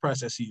get is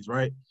processes,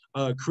 right?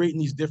 Creating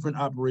these different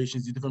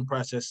operations, these different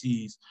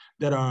processes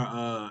that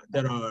are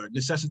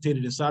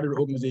necessitated inside of the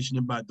organization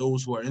and by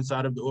those who are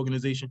inside of the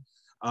organization.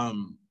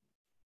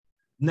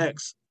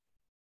 Next,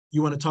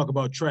 you want to talk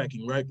about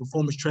tracking, right?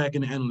 Performance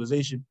tracking and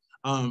analyzation.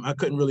 I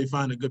couldn't really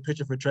find a good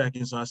picture for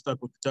tracking, so I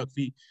stuck with the duck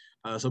feet.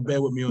 So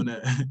bear with me on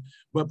that.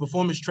 But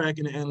performance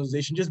tracking and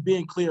analyzation, just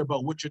being clear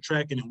about what you're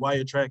tracking and why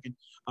you're tracking.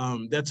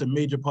 That's a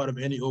major part of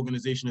any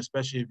organization,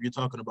 especially if you're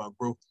talking about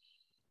growth.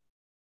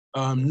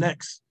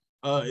 Next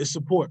is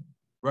support,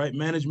 right?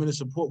 Management and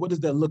support. What does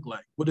that look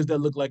like? What does that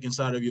look like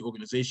inside of your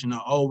organization? I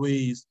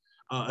always,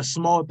 a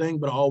small thing,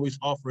 but I always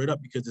offer it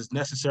up because it's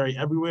necessary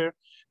everywhere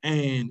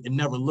and it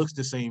never looks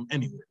the same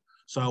anywhere.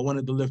 So I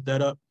wanted to lift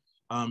that up.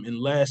 And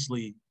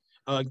lastly,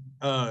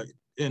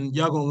 and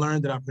y'all gonna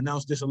learn that I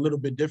pronounce this a little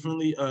bit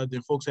differently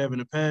than folks have in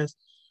the past,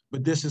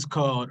 but this is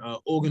called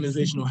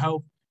organizational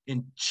health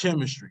and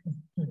chemistry.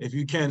 If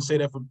you can say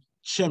that for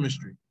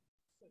chemistry.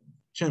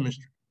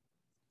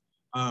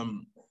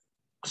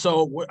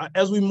 So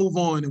as we move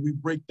on and we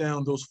break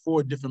down those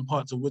 4 different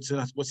parts of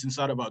what's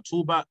inside of our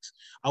toolbox,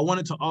 I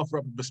wanted to offer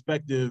up a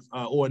perspective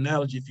or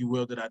analogy, if you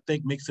will, that I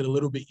think makes it a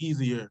little bit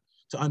easier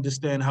to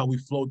understand how we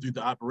flow through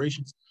the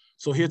operations.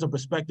 So here's a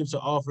perspective to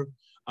offer.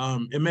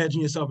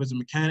 Imagine yourself as a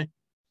mechanic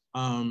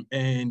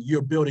and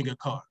you're building a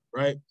car,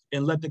 right?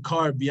 And let the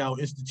car be our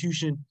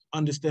institution,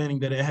 understanding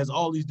that it has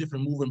all these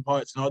different moving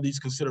parts and all these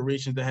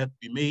considerations that have to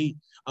be made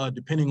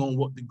depending on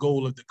what the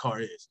goal of the car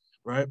is,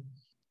 right?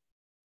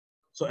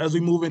 So as we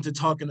move into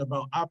talking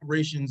about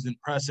operations and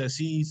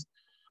processes,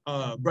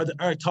 Brother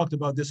Eric talked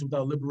about this with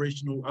our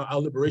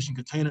liberation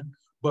container,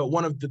 but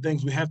one of the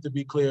things we have to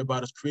be clear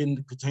about is creating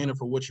the container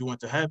for what you want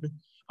to happen.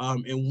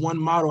 And one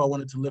model I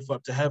wanted to lift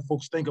up to have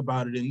folks think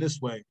about it in this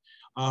way.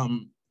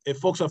 If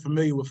folks are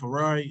familiar with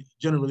Ferrari,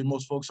 generally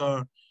most folks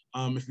are.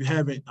 If you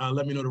haven't,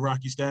 let me know the rock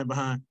you stand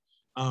behind.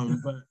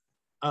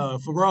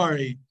 But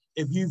Ferrari,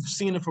 if you've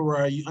seen a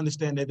Ferrari, you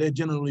understand that they're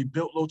generally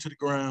built low to the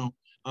ground.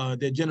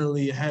 They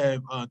generally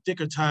have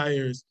thicker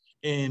tires,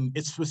 and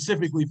it's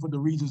specifically for the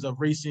reasons of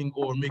racing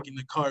or making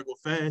the car go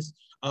fast,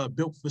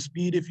 built for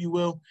speed, if you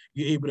will.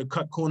 You're able to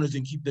cut corners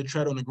and keep the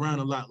tread on the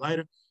ground a lot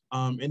lighter.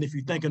 And if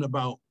you're thinking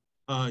about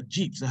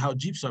Jeeps and how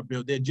Jeeps are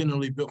built, they're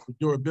generally built for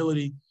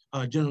durability,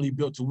 generally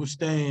built to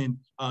withstand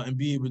and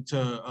be able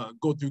to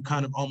go through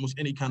kind of almost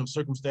any kind of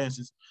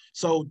circumstances.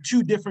 So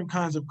 2 different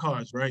kinds of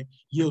cars, right,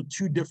 yield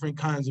 2 different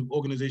kinds of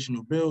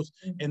organizational builds.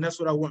 And that's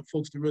what I want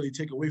folks to really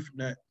take away from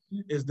that,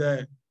 is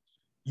that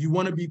you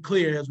want to be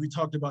clear, as we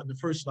talked about in the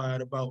first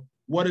slide, about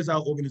what is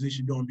our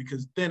organization doing,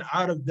 because then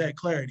out of that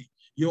clarity,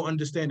 you'll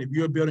understand if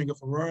you're building a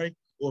Ferrari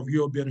or if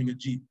you're building a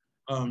Jeep.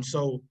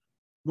 So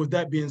with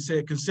that being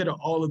said, consider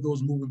all of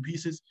those moving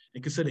pieces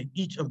and consider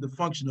each of the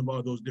function of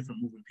all those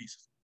different moving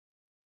pieces.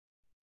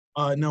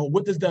 Now,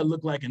 what does that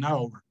look like in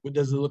our work? What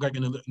does it look like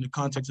in the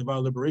context of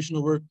our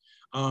liberational work?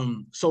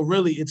 So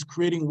really, it's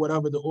creating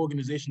whatever the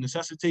organization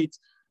necessitates.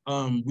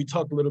 We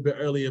talked a little bit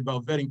earlier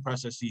about vetting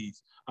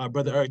processes.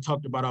 Brother Eric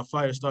talked about our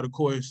Fire Starter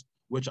course,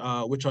 which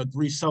are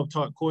 3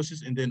 self-taught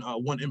courses and then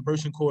 1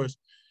 in-person course.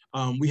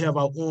 We have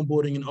our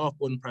onboarding and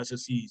offboarding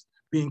processes.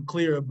 being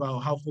clear about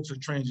how folks are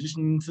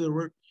transitioning to the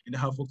work and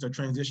how folks are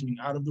transitioning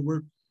out of the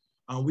work.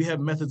 We have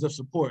methods of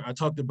support. I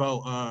talked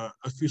about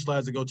a few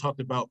slides ago, talked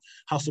about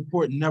how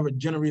support never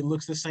generally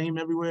looks the same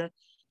everywhere,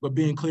 but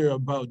being clear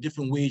about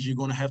different ways you're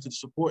going to have to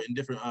support in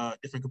different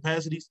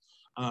capacities.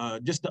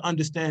 Just the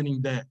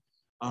understanding that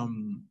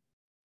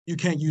you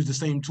can't use the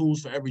same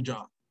tools for every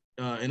job.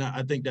 And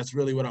I think that's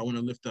really what I want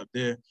to lift up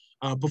there.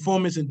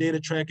 Performance and data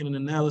tracking and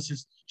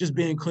analysis, just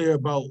being clear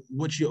about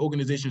what your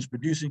organization is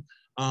producing,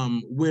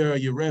 where are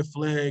your red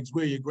flags,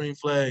 where are your green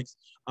flags,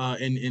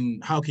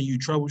 and how can you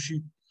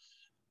troubleshoot.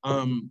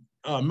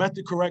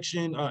 Method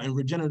correction and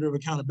regenerative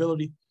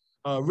accountability,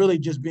 really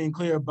just being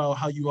clear about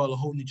how you all are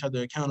holding each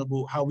other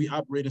accountable, how we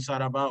operate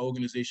inside of our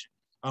organization.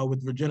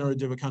 With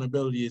regenerative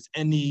accountability is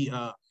any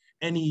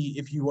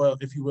if you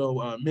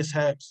will,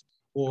 mishaps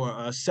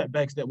or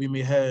setbacks that we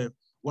may have.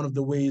 One of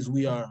the ways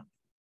we are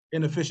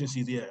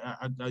inefficiencies,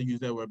 I'll use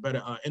that word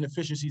better,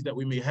 inefficiencies that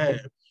we may have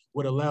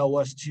would allow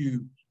us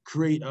to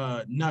create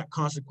not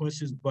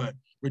consequences, but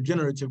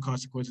regenerative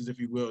consequences, if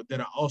you will, that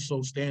are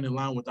also staying in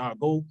line with our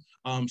goal.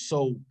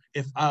 So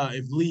if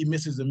Lee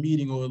misses a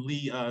meeting or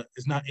Lee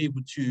is not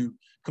able to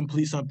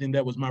complete something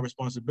that was my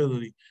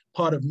responsibility,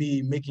 part of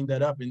me making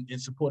that up and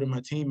supporting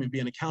my team and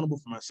being accountable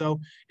for myself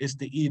is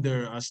to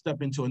either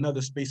step into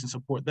another space and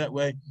support that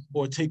way,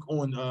 or take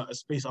on a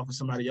space off of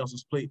somebody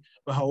else's plate.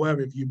 But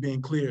however, if you're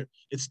being clear,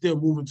 it's still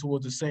moving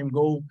towards the same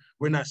goal.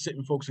 We're not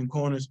sitting folks in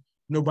corners.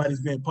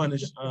 Nobody's being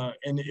punished.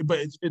 But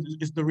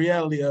it's the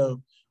reality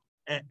of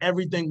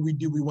everything we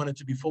do, we want it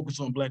to be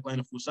focused on Black land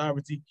and food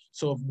sovereignty.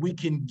 So if we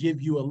can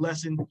give you a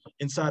lesson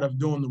inside of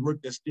doing the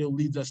work that still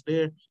leads us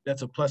there,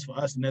 that's a plus for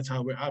us, and that's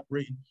how we're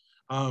operating.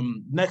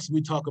 Next,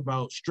 we talk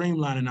about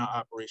streamlining our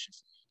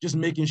operations, just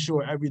making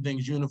sure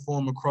everything's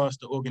uniform across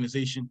the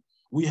organization.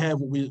 We have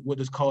what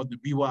is called the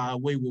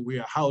BYI way, where we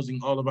are housing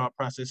all of our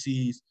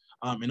processes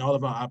and all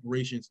of our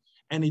operations.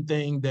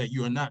 Anything that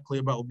you are not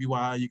clear about with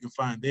BYI, you can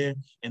find there,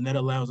 and that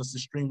allows us to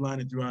streamline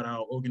it throughout our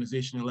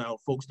organization, allow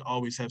folks to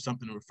always have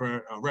something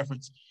to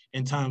reference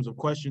in times of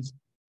questions.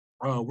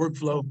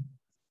 Workflow,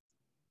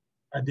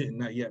 I didn't,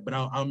 not yet, but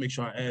I'll make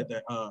sure I add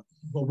that.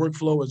 But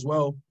workflow as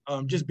well,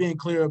 just being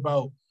clear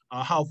about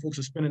how folks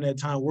are spending their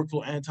time,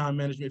 workflow and time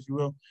management, if you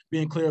will,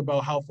 being clear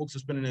about how folks are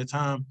spending their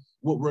time,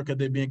 what work are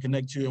they being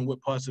connected to, and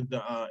what parts of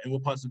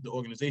the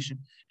organization.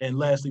 And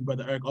lastly,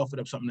 Brother Eric offered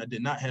up something I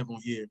did not have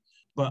on here.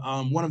 But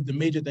one of the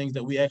major things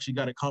that we actually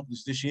got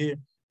accomplished this year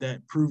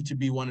that proved to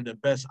be one of the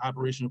best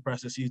operational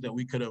processes that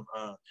we could have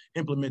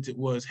implemented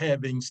was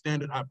having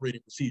standard operating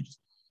procedures.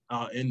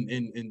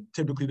 And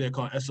typically they're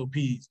called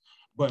SOPs.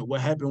 But what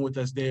happened with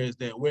us there is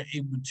that we're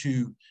able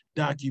to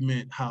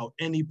document how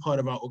any part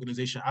of our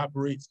organization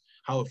operates,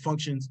 how it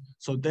functions.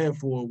 So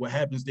therefore, what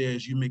happens there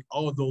is you make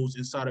all of those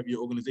inside of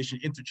your organization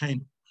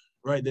interchangeable,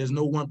 right? There's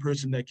no one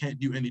person that can't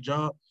do any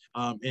job,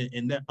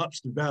 and that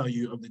ups the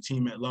value of the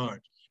team at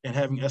large. And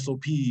having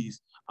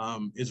SOPs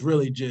is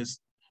really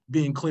just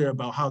being clear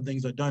about how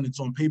things are done. It's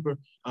on paper.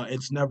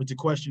 It's never to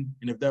question.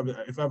 And if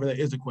ever there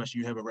is a question,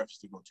 you have a reference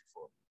to go to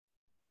for it.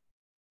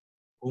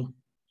 Cool.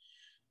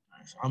 All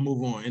right, so I'll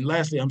move on. And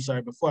lastly, I'm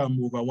sorry, before I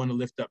move, I want to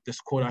lift up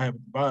this quote I have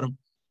at the bottom.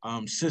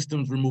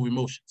 Systems remove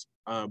emotions,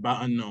 by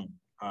Unknown.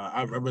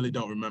 I really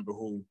don't remember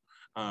who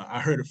I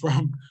heard it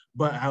from,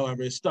 but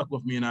however, it stuck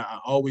with me and I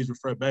always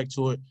refer back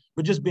to it.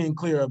 But just being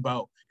clear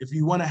about, if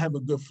you want to have a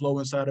good flow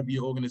inside of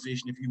your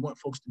organization, if you want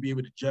folks to be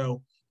able to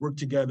gel, work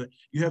together,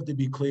 you have to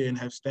be clear and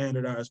have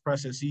standardized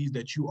processes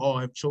that you all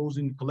have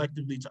chosen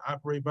collectively to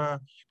operate by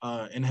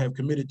and have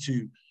committed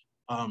to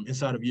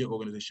inside of your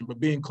organization. But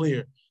being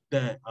clear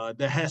that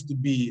there has to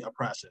be a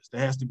process,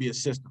 there has to be a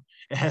system,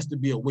 it has to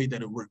be a way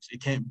that it works.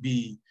 It can't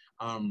be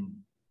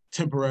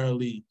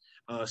temporarily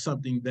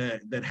something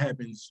that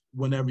happens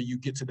whenever you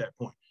get to that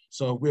point.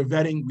 So if we're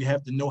vetting, we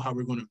have to know how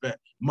we're going to vet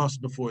months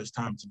before it's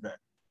time to vet.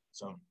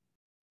 So,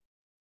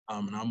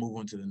 and I'll move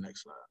on to the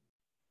next slide.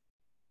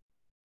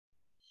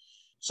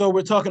 So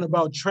we're talking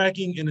about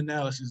tracking and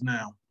analysis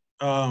now,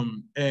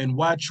 and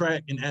why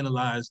track and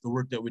analyze the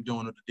work that we're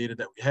doing or the data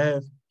that we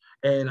have.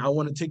 And I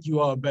want to take you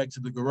all back to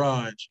the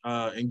garage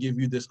and give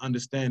you this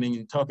understanding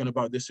and talking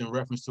about this in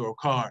reference to a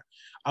car.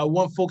 I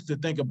want folks to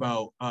think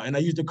about, and I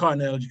use the car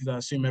analogy because I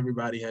assume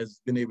everybody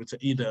has been able to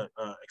either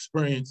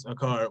experience a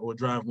car or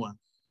drive one.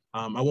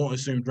 I won't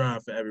assume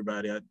drive for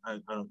everybody. I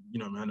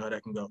know how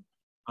that can go.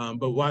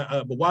 But why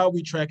are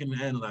we tracking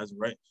and analyzing,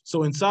 right?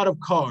 So inside of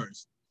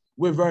cars,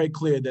 we're very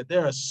clear that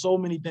there are so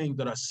many things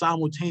that are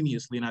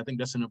simultaneously, and I think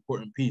that's an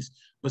important piece,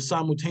 but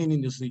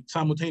simultaneously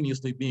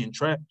being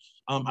tracked.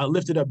 I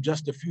lifted up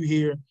just a few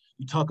here.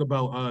 You talk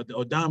about the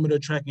odometer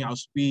tracking our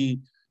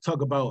speed,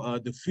 talk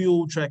about the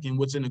fuel tracking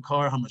what's in the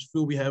car, how much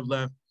fuel we have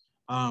left.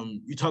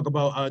 You talk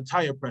about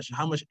tire pressure,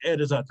 how much air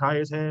does our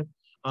tires have,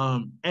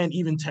 and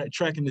even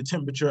tracking the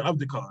temperature of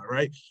the car,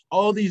 right?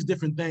 All these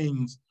different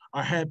things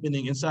are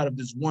happening inside of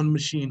this one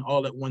machine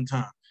all at one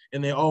time.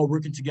 And they're all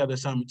working together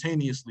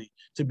simultaneously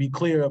to be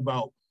clear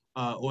about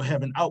or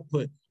have an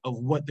output of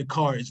what the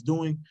car is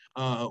doing,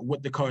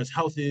 what the car's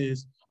health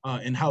is,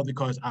 and how the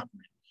car is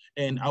operating.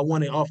 And I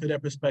want to offer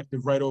that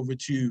perspective right over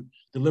to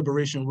the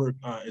liberation work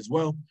as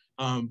well.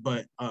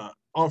 But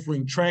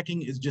offering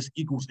tracking is just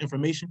equals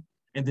information.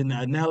 And then the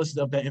analysis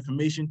of that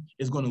information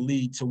is going to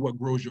lead to what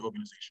grows your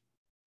organization.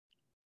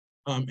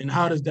 And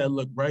how does that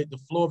look, right? The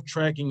flow of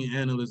tracking and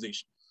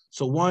analyzation.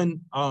 So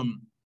one,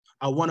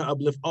 I want to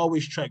uplift,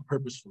 always track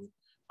purposefully.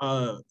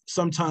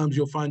 Sometimes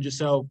you'll find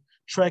yourself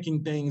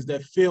tracking things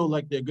that feel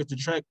like they're good to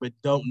track, but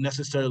don't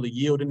necessarily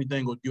yield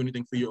anything or do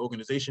anything for your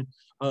organization.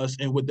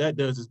 And what that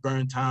does is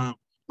burn time,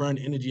 burn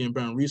energy, and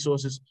burn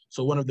resources.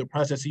 So one of the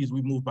processes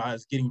we move by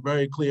is getting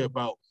very clear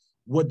about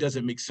what does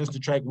it make sense to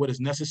track, what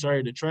is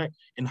necessary to track,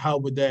 and how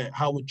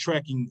would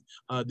tracking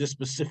this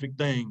specific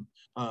thing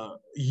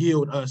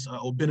yield us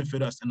or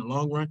benefit us in the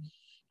long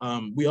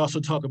run. We also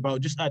talk about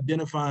just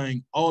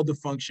identifying all the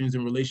functions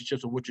and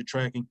relationships of what you're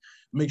tracking.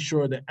 Make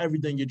sure that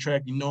everything you're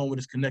tracking, knowing what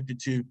it's connected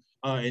to,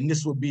 and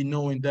this would be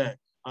knowing that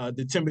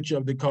the temperature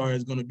of the car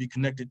is going to be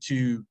connected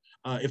to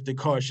if the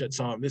car shuts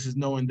off. This is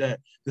knowing that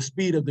the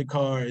speed of the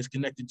car is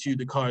connected to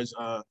the car's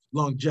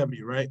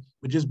longevity, right?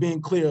 But just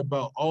being clear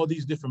about all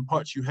these different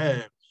parts you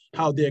have,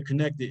 how they're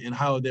connected and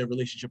how their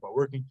relationship are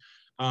working.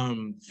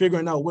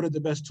 Figuring out what are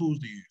the best tools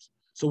to use.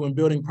 So when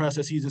building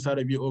processes inside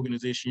of your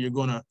organization, you're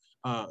going to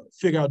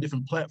figure out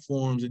different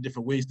platforms and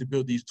different ways to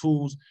build these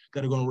tools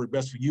that are going to work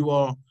best for you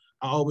all.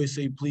 I always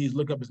say, please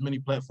look up as many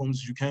platforms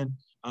as you can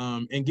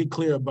and get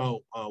clear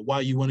about why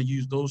you want to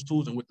use those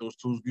tools and what those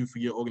tools do for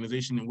your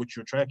organization and what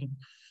you're tracking.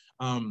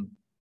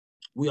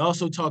 We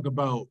also talk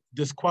about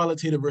this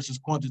qualitative versus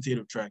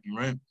quantitative tracking,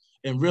 right?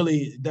 And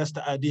really, that's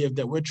the idea of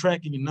that we're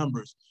tracking the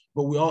numbers,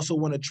 but we also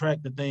want to track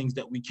the things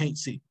that we can't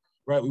see,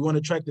 right? We want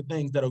to track the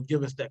things that'll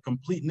give us that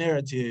complete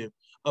narrative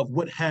of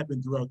what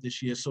happened throughout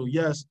this year. So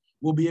yes,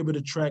 we'll be able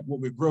to track what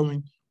we're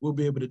growing. We'll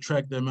be able to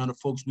track the amount of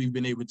folks we've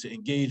been able to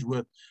engage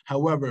with.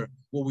 However,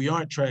 what we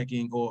aren't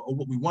tracking or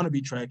what we want to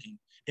be tracking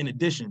in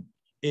addition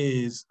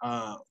is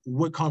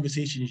what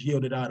conversations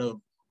yielded out of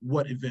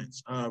what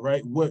events,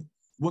 right?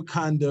 What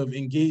kind of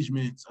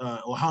engagements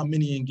or how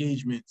many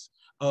engagements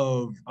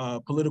of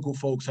political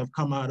folks have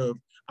come out of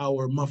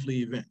our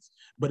monthly events.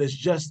 But it's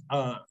just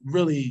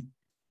really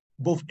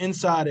both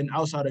inside and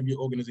outside of your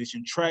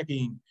organization,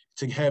 tracking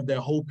to have that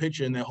whole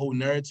picture and that whole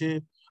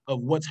narrative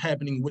of what's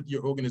happening with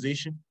your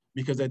organization.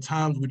 Because at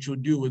times what you'll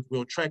do is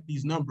we'll track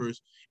these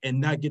numbers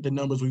and not get the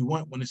numbers we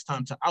want when it's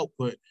time to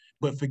output,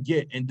 but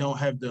forget and don't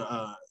have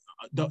the,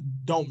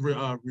 don't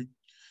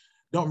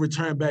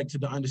return back to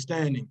the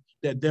understanding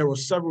that there were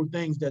several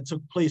things that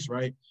took place,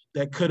 right?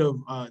 That could have,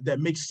 that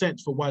makes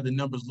sense for why the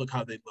numbers look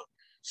how they look.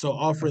 So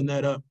offering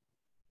that up.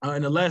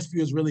 And the last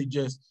few is really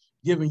just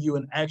giving you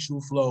an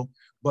actual flow,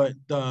 but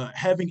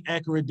having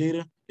accurate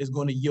data is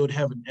going to yield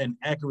having an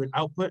accurate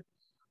output,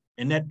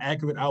 and that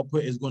accurate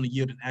output is going to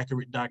yield an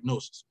accurate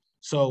diagnosis.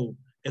 So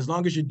as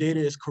long as your data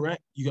is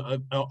correct,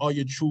 all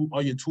your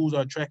tools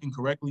are tracking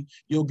correctly,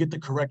 you'll get the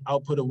correct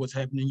output of what's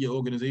happening in your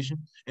organization.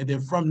 And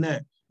then from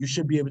that, you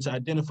should be able to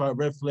identify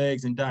red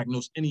flags and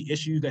diagnose any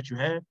issues that you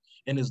have.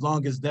 And as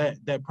long as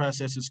that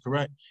process is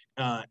correct,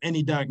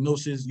 any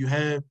diagnosis you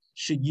have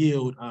should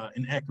yield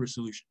an accurate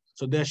solution.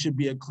 So that should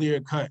be a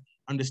clear-cut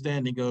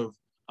understanding of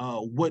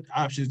what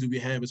options do we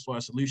have as far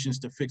as solutions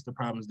to fix the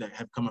problems that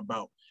have come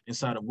about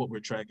inside of what we're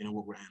tracking and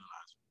what we're analyzing.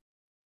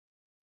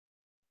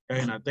 Okay,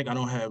 and I think I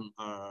don't have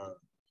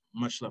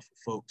much left for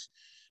folks.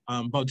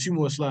 About 2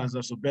 more slides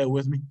left, so bear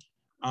with me.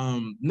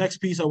 Next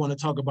piece I want to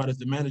talk about is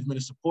the management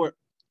and support.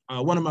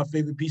 One of my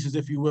favorite pieces,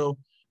 if you will.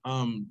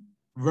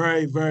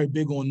 Very, very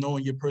big on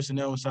knowing your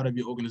personnel inside of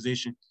your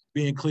organization,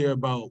 being clear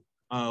about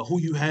who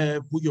you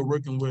have, who you're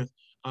working with,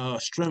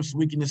 strengths,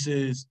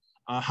 weaknesses,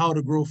 how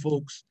to grow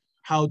folks,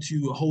 how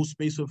to hold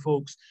space with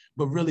folks,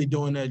 but really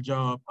doing that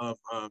job of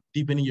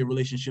deepening your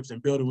relationships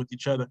and building with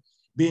each other.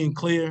 Being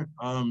clear,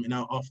 and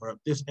I'll offer up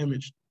this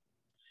image,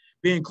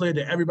 being clear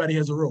that everybody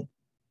has a role.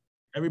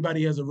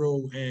 Everybody has a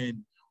role, and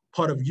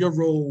part of your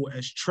role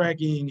as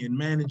tracking and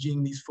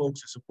managing these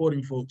folks and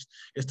supporting folks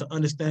is to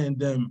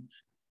understand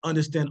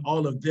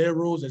all of their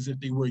roles as if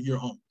they were your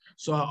own.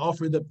 So I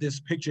offered up this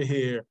picture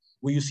here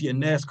where you see a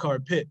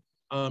NASCAR pit.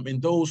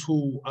 And those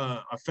who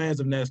are fans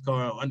of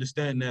NASCAR or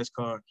understand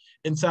NASCAR,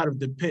 inside of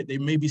the pit, they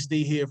maybe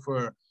stay here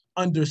for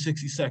under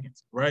 60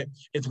 seconds, right?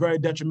 It's very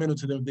detrimental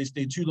to them. If they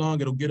stay too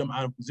long, it'll get them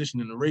out of position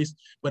in the race.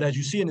 But as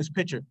you see in this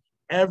picture,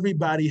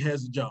 everybody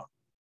has a job.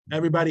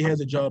 Everybody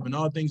has a job and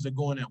all things are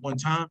going at one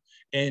time.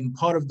 And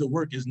part of the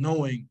work is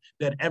knowing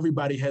that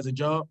everybody has a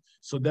job.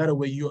 So that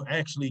way you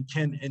actually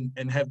can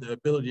and have the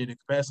ability and the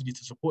capacity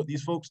to support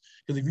these folks.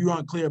 Because if you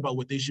aren't clear about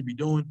what they should be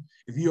doing,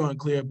 if you aren't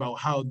clear about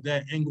how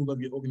that angle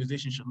of your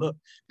organization should look,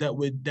 that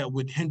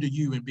would hinder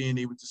you in being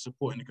able to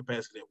support in the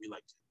capacity that we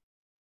like to.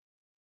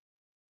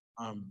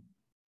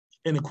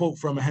 And a quote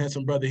from a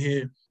handsome brother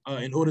here,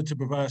 in order to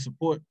provide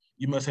support,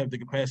 you must have the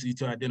capacity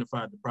to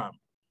identify the problem.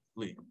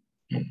 Lee.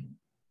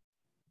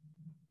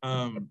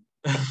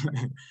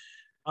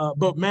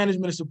 But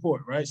management and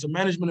support, right? So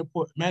management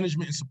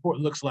and support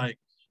looks like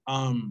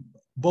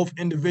both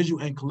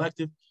individual and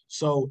collective.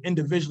 So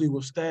individually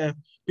with staff,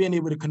 being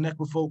able to connect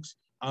with folks,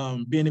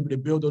 being able to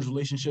build those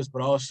relationships,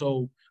 but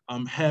also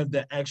have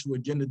that actual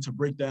agenda to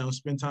break down,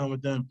 spend time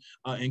with them,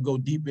 and go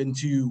deep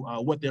into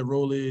what their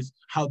role is,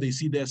 how they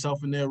see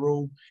themselves in their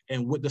role,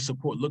 and what the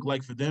support look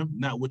like for them,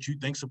 not what you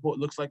think support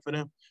looks like for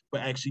them,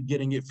 but actually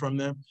getting it from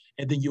them.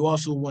 And then you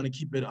also want to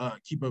keep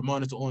a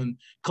monitor on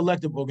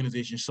collective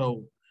organization.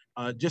 So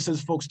just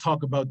as folks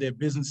talk about their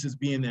businesses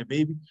being their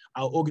baby,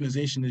 our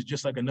organization is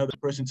just like another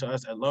person to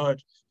us at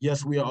large.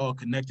 Yes, we are all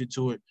connected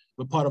to it,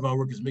 but part of our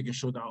work is making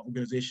sure that our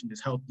organization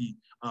is healthy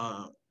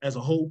as a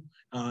whole,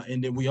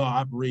 and then we all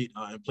operate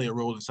and play a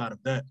role inside of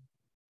that.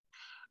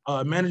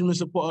 Management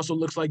support also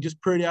looks like just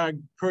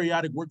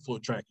periodic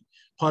workflow tracking.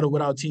 Part of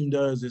what our team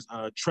does is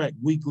track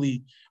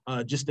weekly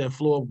just that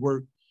flow of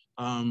work.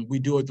 We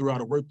do it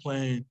throughout a work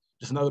plan,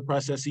 just another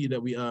process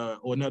that we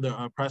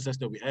process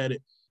that we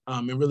added,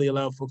 and really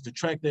allow folks to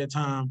track their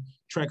time,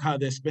 track how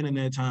they're spending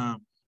their time,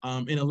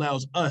 and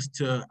allows us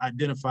to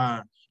identify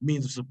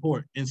means of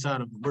support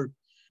inside of the work.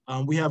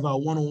 We have our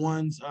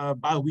one-on-ones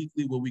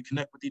bi-weekly where we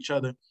connect with each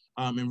other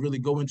and really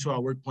go into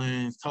our work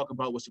plans, talk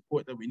about what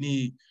support that we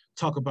need,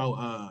 talk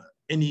about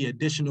any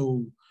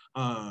additional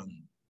kind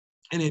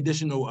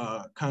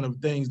of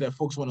things that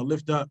folks want to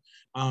lift up.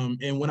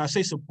 And when I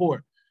say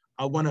support,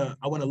 I want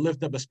to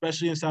lift up,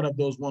 especially inside of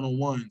those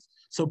one-on-ones.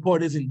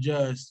 Support isn't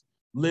just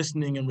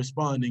listening and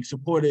responding.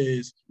 Support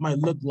might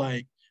look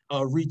like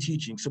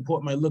reteaching.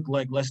 Support might look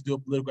like, let's do a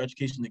political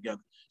education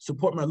together.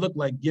 Support might look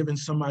like giving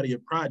somebody a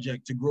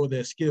project to grow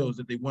their skills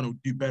that they want to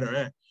do better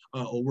at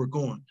or work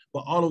on.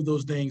 But all of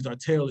those things are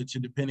tailored to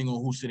depending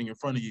on who's sitting in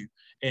front of you.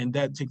 And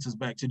that takes us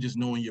back to just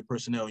knowing your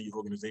personnel and your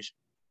organization.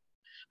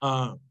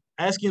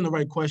 Asking the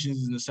right questions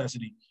is a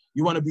necessity.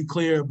 You want to be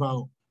clear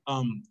about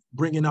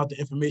bringing out the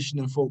information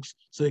in folks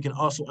so they can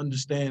also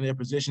understand their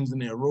positions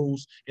and their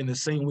roles in the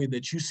same way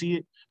that you see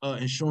it,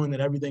 ensuring that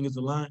everything is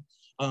aligned.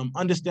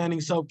 Understanding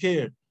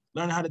self-care,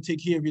 learning how to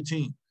take care of your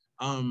team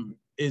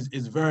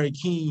is very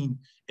keen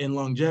in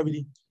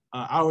longevity.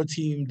 Our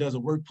team does a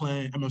work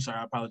plan.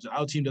 I apologize.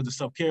 Our team does a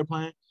self-care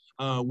plan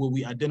where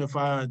we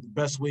identify the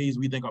best ways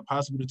we think are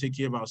possible to take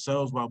care of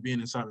ourselves while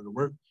being inside of the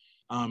work.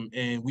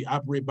 And we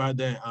operate by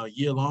that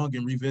year long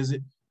and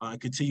revisit and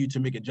continue to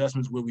make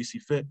adjustments where we see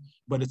fit.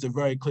 But it's a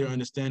very clear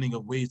understanding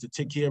of ways to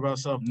take care of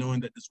ourselves, knowing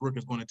that this work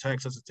is going to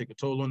tax us and take a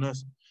toll on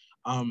us.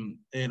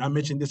 And I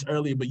mentioned this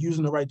earlier, but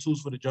using the right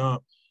tools for the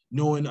job,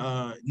 knowing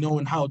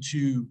how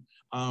to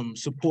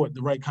support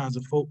the right kinds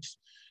of folks,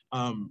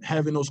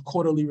 having those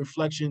quarterly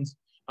reflections,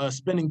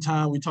 spending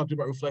time, we talked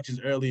about reflections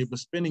earlier, but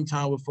spending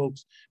time with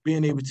folks,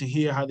 being able to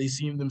hear how they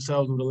see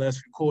themselves over the last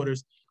few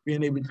quarters,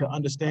 being able to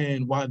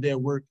understand why their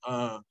work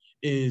or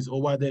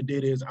why their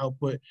data is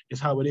output is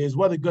how it is,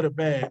 whether good or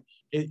bad,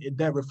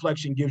 that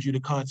reflection gives you the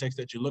context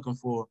that you're looking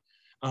for.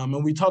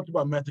 And we talked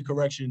about method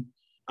correction,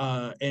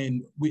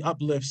 and we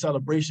uplift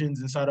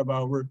celebrations inside of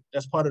our work.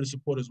 That's part of the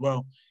support as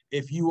well.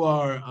 If you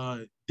are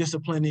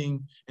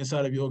disciplining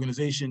inside of your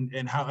organization,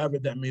 and however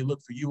that may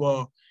look for you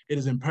all, it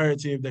is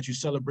imperative that you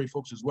celebrate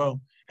folks as well.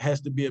 It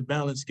has to be a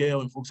balanced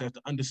scale, and folks have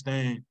to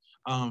understand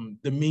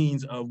the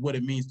means of what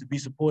it means to be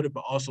supported,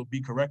 but also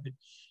be corrected.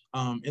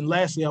 And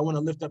lastly, I want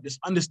to lift up this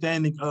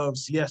understanding of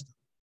siesta.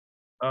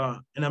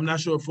 And I'm not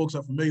sure if folks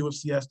are familiar with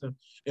siesta.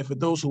 And for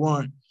those who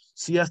aren't,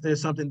 siesta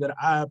is something that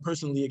I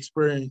personally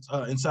experienced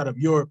inside of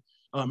Europe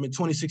in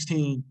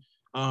 2016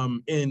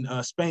 in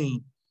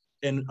Spain.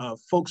 And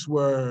folks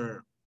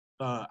were,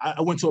 I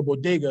went to a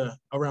bodega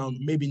around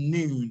maybe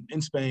noon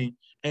in Spain,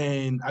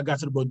 and I got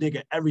to the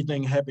bodega,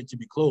 everything happened to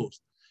be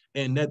closed.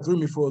 And that threw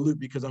me for a loop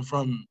because I'm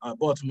from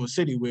Baltimore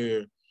City,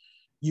 where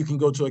you can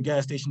go to a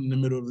gas station in the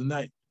middle of the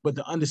night. But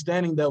the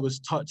understanding that was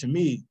taught to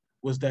me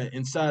was that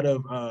inside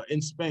of,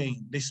 in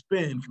Spain, they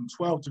spend from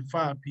 12 to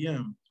 5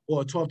 p.m.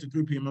 or 12 to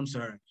 3 p.m., I'm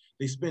sorry.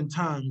 They spend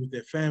time with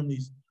their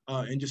families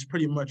and just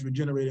pretty much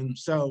regenerating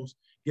themselves,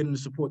 getting the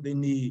support they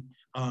need,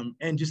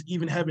 and just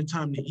even having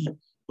time to eat.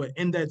 But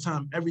in that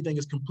time, everything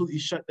is completely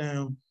shut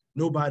down.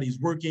 Nobody's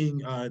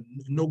working.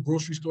 No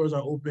grocery stores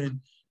are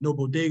open. No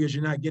bodegas.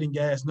 You're not getting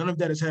gas. None of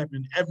that has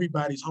happened.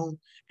 Everybody's home.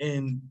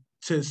 And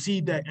to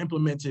see that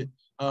implemented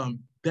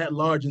that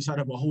large inside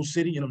of a whole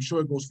city, and I'm sure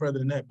it goes further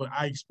than that, but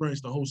I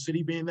experienced the whole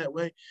city being that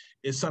way,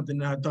 is something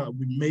that I thought would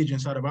be major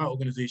inside of our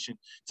organization,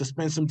 to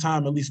spend some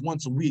time at least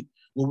once a week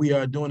where we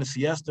are doing a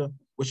siesta,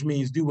 which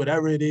means do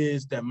whatever it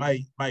is that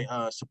might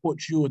support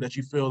you or that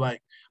you feel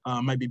like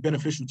might be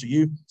beneficial to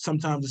you.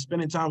 Sometimes it's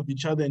spending time with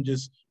each other and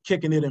just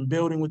kicking it and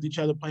building with each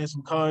other, playing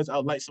some cards.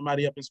 I'll light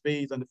somebody up in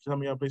spades, and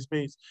some of y'all play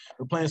spades,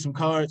 or playing some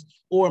cards.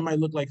 Or it might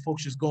look like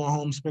folks just going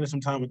home, spending some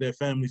time with their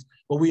families.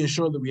 But we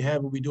ensure that we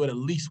have it. We do it at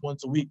least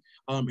once a week,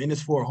 and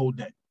it's for a whole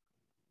day.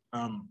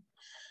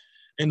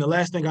 And the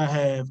last thing I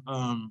have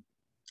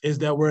is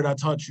that word I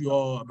taught you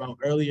all about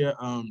earlier,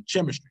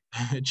 chemistry,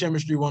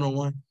 chemistry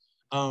 101.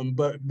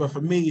 But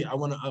for me, I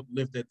want to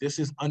uplift that this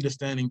is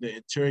understanding the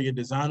interior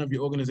design of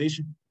your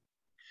organization,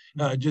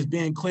 just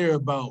being clear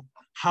about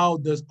how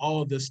does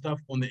all this stuff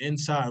on the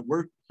inside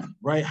work,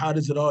 right? How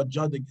does it all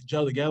gel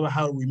together?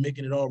 How are we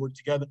making it all work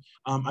together?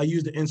 I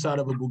used the inside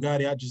of a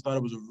Bugatti. I just thought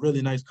it was a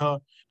really nice car.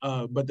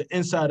 But the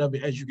inside of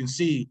it, as you can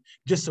see,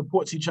 just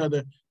supports each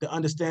other. The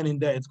understanding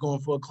that it's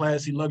going for a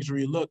classy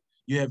luxury look.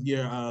 You have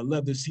your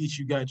leather seats,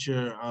 you got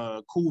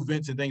your cool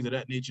vents and things of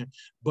that nature.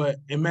 But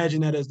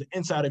imagine that as the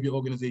inside of your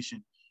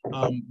organization.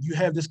 You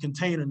have this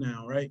container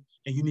now, right?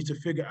 And you need to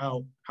figure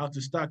out how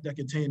to stock that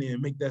container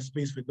and make that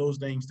space for those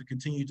things to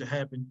continue to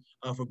happen,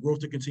 for growth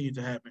to continue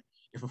to happen,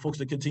 and for folks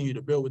to continue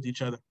to build with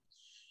each other.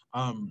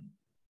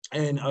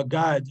 And a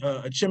guide,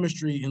 a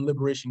chemistry and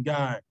liberation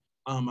guide,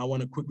 I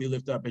want to quickly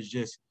lift up is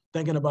just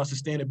thinking about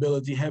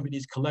sustainability, having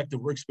these collective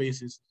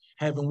workspaces,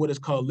 having what is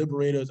called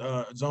liberators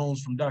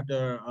zones from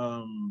Dr.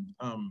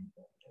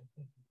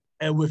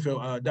 Ed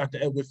Whitfield,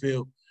 Dr. Ed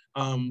Whitfield,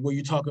 where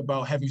you talk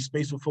about having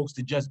space for folks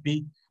to just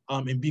be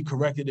and be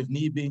corrected if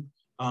need be.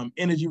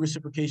 Energy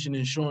reciprocation,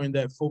 ensuring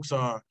that folks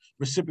are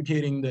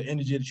reciprocating the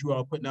energy that you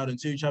are putting out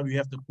into each other. You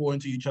have to pour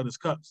into each other's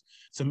cups.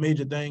 It's a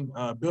major thing.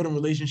 Building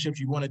relationships,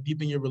 you want to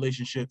deepen your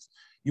relationships.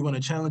 You want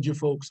to challenge your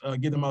folks,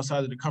 get them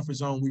outside of the comfort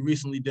zone. We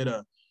recently did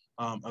a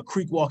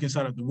creek walk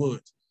inside of the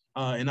woods.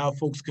 And our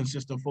folks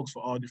consist of folks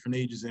for all different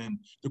ages. And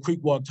the creek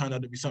walk turned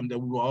out to be something that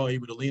we were all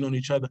able to lean on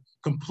each other,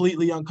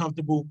 completely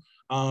uncomfortable,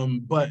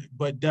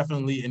 but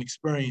definitely an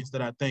experience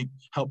that I think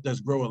helped us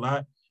grow a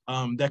lot.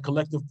 That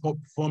collective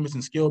performance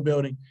and skill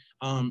building,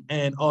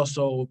 and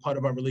also part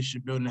of our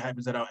relationship building that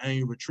happens at our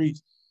annual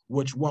retreats,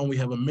 which one, we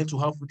have a mental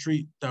health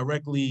retreat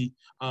directly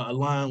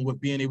aligned with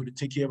being able to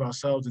take care of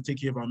ourselves and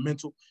take care of our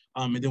mental.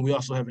 And then we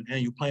also have an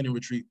annual planning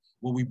retreat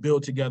where we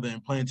build together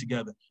and plan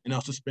together and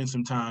also spend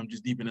some time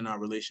just deepening our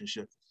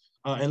relationships.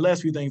 And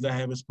last few things I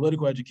have is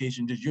political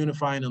education, just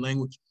unifying the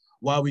language,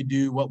 why we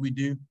do what we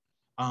do.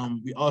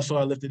 We also,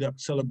 I lifted up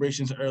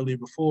celebrations earlier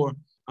before,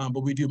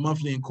 but we do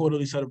monthly and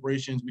quarterly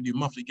celebrations. We do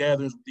monthly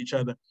gatherings with each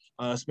other.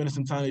 Spending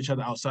some time with each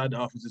other outside the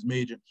office is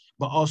major,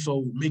 but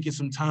also making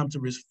some time to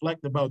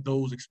reflect about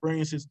those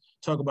experiences,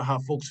 talk about how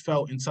folks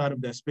felt inside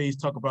of that space,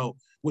 talk about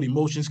what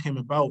emotions came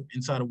about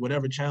inside of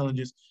whatever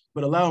challenges,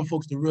 but allowing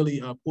folks to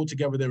really pull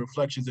together their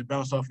reflections and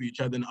bounce off of each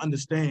other and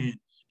understand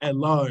at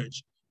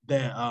large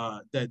that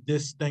that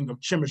this thing of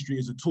chemistry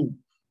is a tool,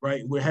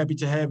 right? We're happy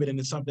to have it, and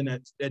it's something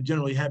that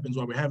generally happens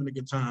while we're having a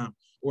good time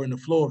or in the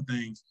flow of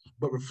things,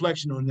 but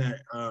reflection on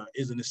that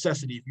is a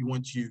necessity if you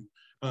want to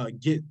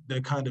get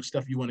the kind of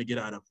stuff you want to get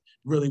out of it.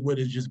 Really what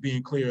is just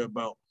being clear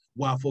about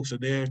why folks are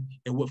there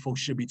and what folks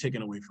should be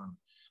taken away from.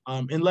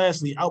 And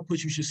lastly,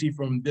 outputs you should see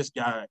from this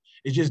guide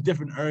is just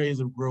different areas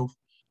of growth,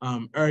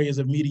 areas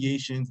of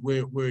mediations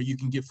where you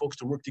can get folks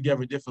to work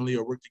together differently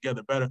or work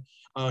together better.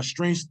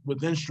 Strengths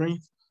within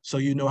strengths. So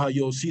you know how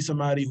you'll see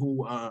somebody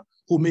who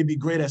may be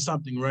great at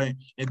something, right?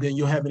 And then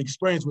you'll have an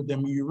experience with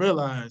them and you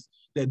realize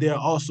that there are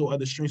also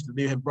other strengths that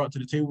they have brought to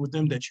the table with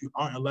them that you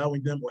aren't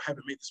allowing them or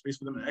haven't made the space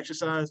for them to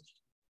exercise.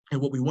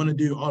 And what we want to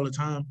do all the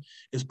time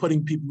is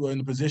putting people in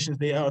the positions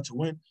they are to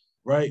win,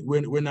 right?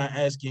 We're not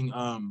asking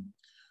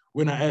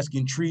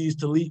trees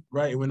to leap,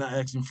 right? We're not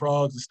asking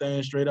frogs to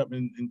stand straight up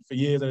and for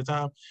years at a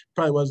time.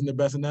 Probably wasn't the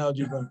best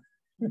analogy,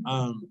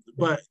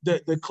 but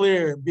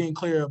being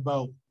clear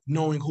about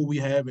knowing who we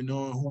have and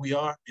knowing who we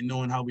are and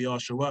knowing how we all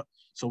show up.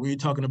 So when you're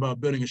talking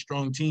about building a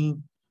strong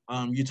team,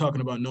 you're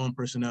talking about knowing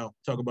personnel,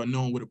 talk about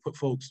knowing where to put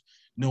folks,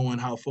 knowing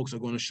how folks are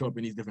going to show up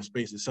in these different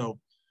spaces. So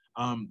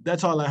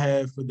that's all I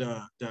have for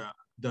the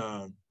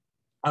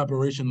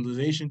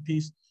operationalization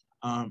piece.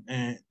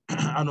 And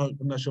I'm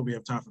not sure we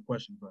have time for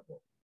questions, but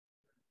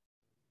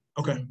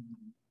okay.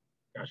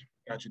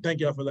 Got you. Thank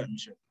y'all for letting me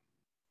share.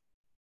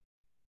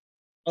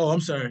 Oh,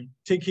 I'm sorry.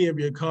 Take care of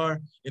your car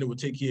and it will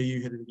take care of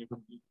you. Hit it again.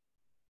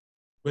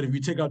 But if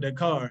you take out that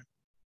car,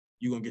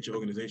 you're gonna get your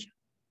organization.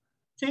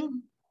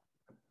 Team.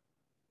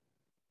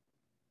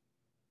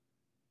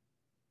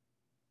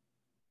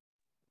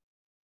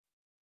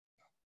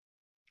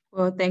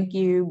 Well, thank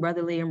you,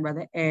 Brother Lee and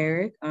Brother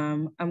Eric.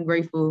 I'm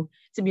grateful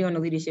to be on the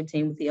leadership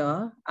team with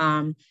y'all.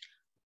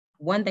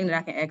 One thing that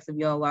I can ask of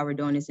y'all while we're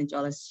doing this, since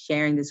y'all are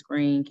sharing the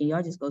screen, can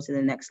y'all just go to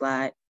the next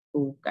slide?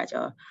 Ooh, got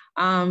y'all.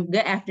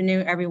 Good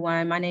afternoon,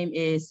 everyone. My name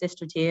is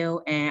Sister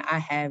Teal, and I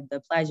have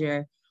the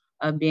pleasure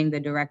of being the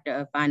Director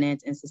of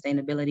Finance and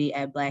Sustainability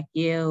at Black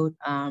Yield.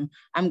 I'm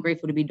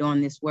grateful to be doing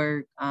this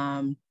work.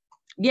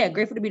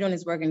 Grateful to be doing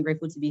this work and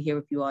grateful to be here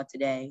with you all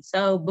today.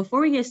 So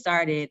before we get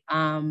started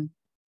talking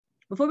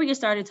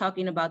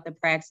about the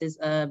praxis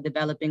of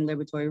developing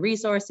liberatory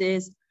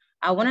resources,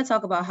 I want to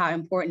talk about how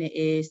important it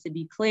is to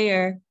be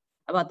clear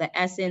about the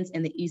essence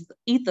and the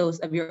ethos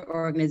of your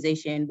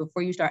organization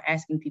before you start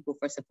asking people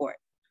for support.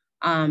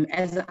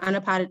 As an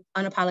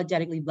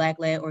unapologetically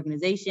Black-led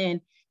organization,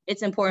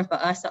 it's important for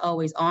us to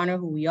always honor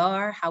who we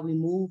are, how we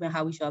move, and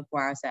how we show up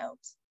for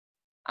ourselves.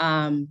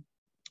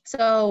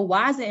 So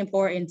why is it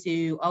important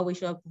to always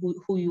show up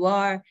who you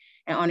are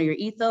and honor your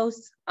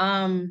ethos?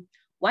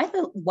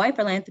 White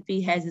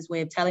philanthropy has this way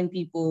of telling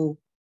people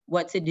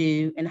what to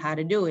do and how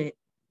to do it.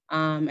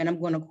 And I'm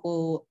going to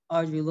quote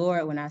Audre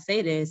Lorde when I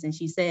say this, and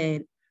she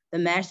said, the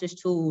master's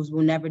tools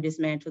will never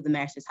dismantle the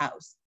master's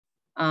house.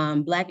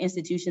 Black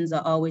institutions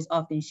are always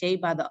often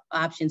shaped by the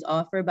options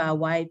offered by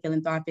white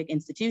philanthropic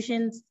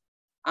institutions.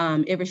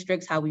 It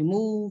restricts how we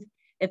move.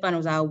 It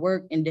funnels our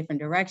work in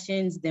different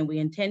directions than we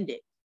intended.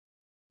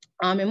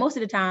 And most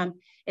of the time,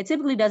 it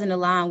typically doesn't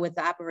align with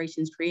the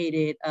operations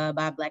created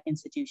by Black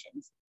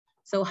institutions.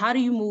 So how do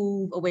you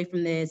move away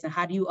from this, and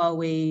how do you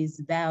always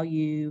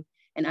value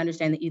and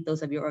understand the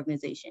ethos of your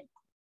organization?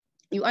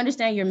 You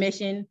understand your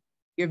mission,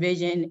 your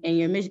vision, and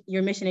your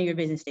mission and your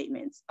vision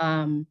statements.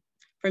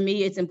 For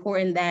me, it's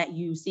important that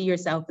you see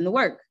yourself in the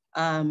work.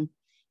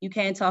 You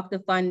can't talk to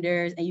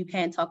funders and you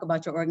can't talk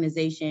about your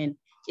organization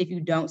if you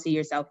don't see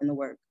yourself in the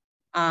work.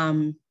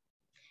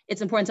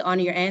 It's important to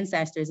honor your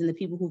ancestors and the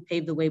people who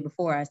paved the way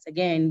before us.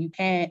 Again, you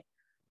can't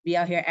be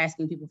out here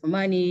asking people for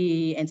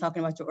money and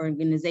talking about your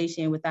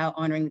organization without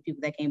honoring the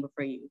people that came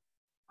before you.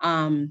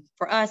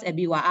 For us at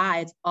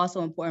BYI, it's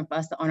also important for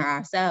us to honor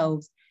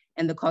ourselves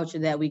and the culture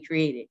that we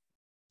created.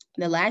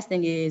 The last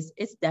thing is,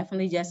 it's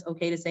definitely just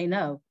okay to say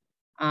no.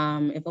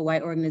 If a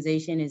white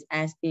organization is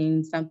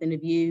asking something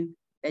of you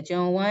that you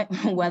don't want,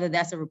 whether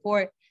that's a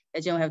report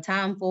that you don't have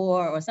time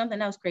for or something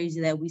else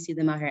crazy that we see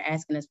them out here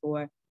asking us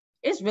for,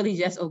 it's really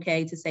just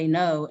okay to say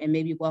no and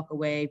maybe walk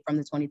away from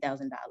the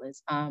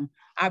 $20,000.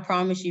 I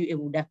promise you, it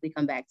will definitely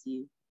come back to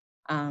you.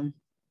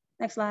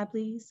 Next slide,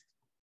 please.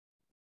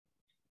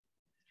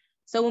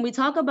 So when we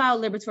talk about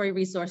liberatory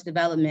resource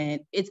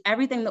development, it's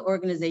everything the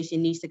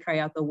organization needs to carry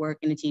out the work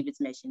and achieve its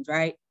missions,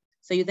 right?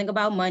 So you think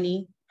about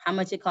money, how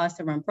much it costs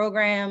to run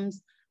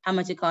programs, how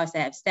much it costs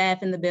to have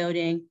staff in the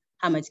building,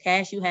 how much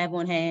cash you have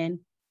on hand.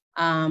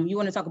 You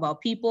want to talk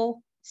about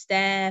people,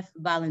 staff,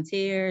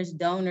 volunteers,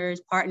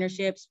 donors,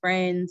 partnerships,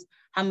 friends,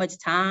 how much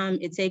time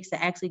it takes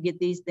to actually get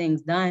these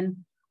things done,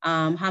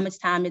 how much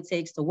time it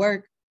takes to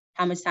work,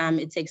 how much time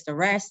it takes to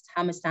rest,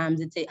 how much time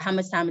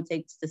it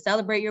takes to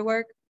celebrate your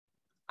work.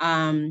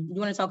 You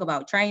want to talk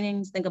about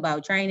trainings, think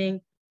about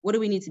training. What do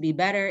we need to be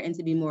better and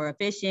to be more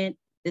efficient?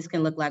 This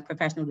can look like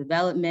professional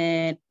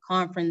development,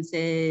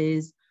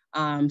 conferences,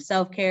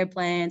 self-care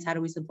plans. How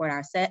do we support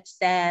our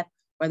staff,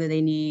 whether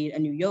they need a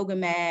new yoga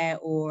mat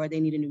or they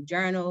need a new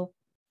journal?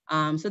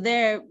 So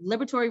their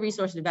liberatory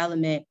resource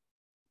development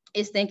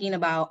is thinking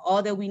about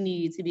all that we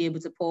need to be able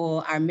to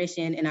pull our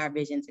mission and our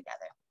vision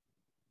together.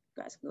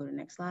 You guys can go to the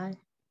next slide.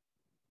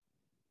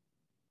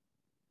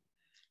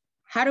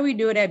 How do we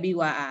do it at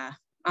BYI?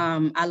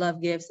 I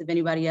love gifts. If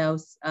anybody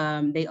else,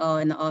 they all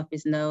in the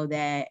office know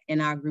that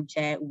in our group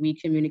chat, we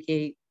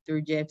communicate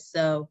through GIFs.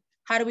 So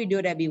how do we do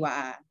it at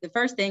BYI? The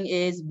first thing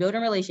is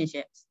building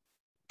relationships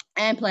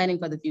and planning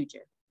for the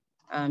future.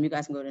 You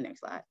guys can go to the next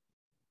slide.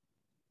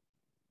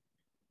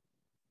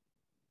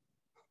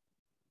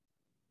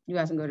 You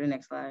guys can go to the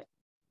next slide.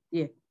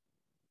 Yeah.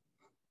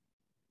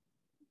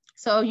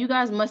 So you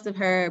guys must have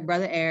heard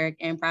Brother Eric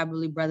and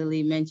probably Brother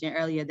Lee mention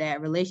earlier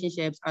that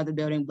relationships are the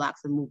building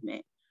blocks of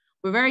movement.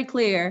 We're very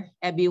clear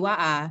at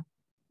BYI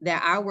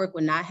that our work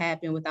would not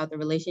happen without the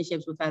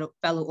relationships with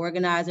fellow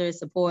organizers,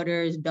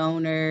 supporters,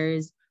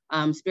 donors,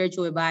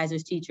 spiritual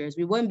advisors, teachers.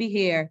 We wouldn't be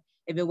here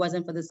if it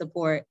wasn't for the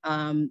support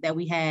that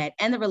we had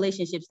and the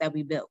relationships that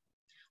we built.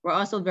 We're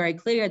also very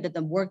clear that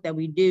the work that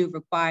we do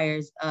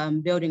requires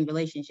building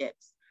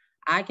relationships.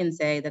 I can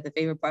say that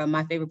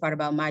my favorite part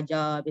about my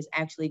job is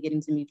actually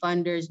getting to meet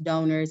funders,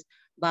 donors,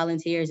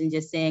 volunteers, and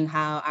just seeing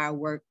how our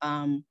work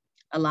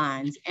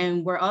aligns.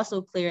 And we're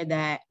also clear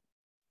that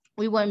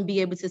we wouldn't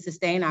be able to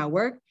sustain our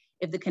work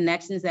if the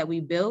connections that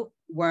we built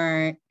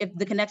weren't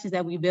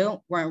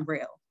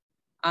real.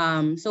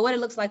 So what it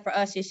looks like for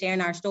us is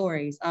sharing our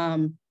stories.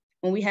 When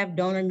we have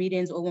donor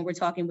meetings or when we're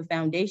talking with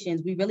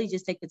foundations, we really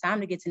just take the time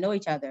to get to know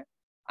each other.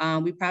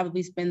 We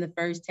probably spend the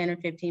first 10 or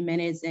 15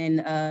 minutes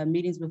in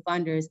meetings with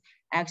funders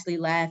actually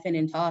laughing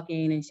and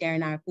talking and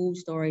sharing our food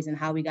stories and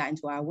how we got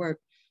into our work.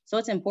 So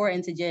it's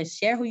important to just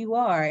share who you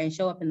are and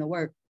show up in the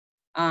work.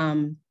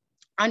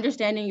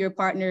 Understanding your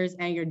partners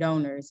and your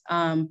donors.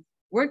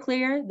 We're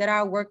clear that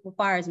our work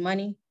requires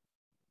money.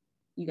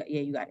 You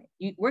got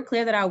it. We're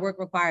clear that our work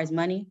requires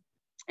money.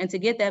 And to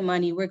get that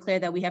money, we're clear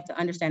that we have to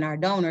understand our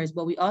donors,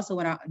 but we also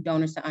want our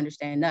donors to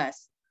understand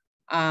us.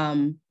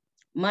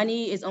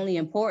 Money is only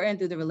important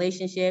through the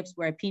relationships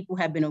where people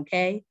have been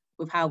okay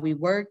with how we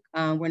work.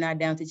 We're not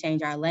down to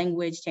change our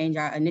language, change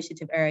our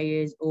initiative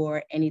areas,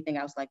 or anything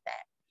else like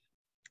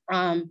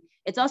that.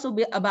 It's also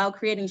about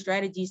creating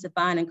strategies to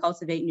find and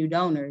cultivate new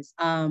donors.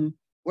 Where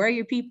are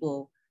your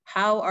people?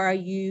 How are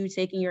you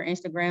taking your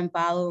Instagram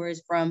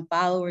followers from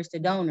followers to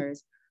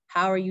donors?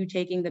 How are you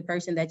taking the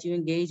person that you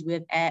engage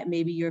with at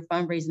maybe your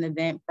fundraising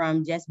event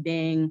from just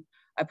being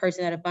a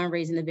person at a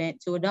fundraising event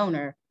to a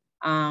donor?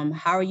 How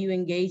are you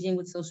engaging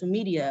with social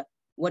media?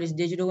 What does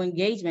digital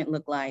engagement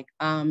look like?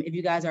 If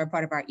you guys are a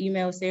part of our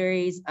email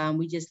series,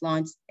 we just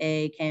launched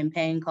a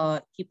campaign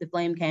called Keep the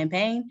Flame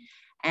Campaign.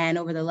 And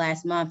over the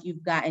last month,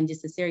 you've gotten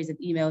just a series of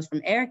emails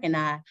from Eric and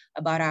I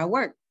about our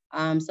work.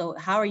 So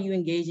how are you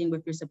engaging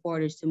with your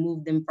supporters to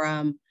move them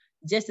from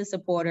just a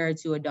supporter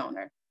to a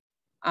donor?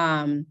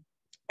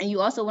 And you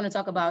also want to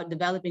talk about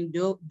developing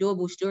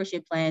doable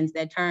stewardship plans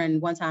that turn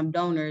one-time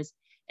donors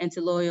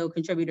into loyal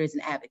contributors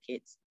and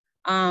advocates.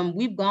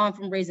 We've gone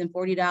from raising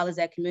 $40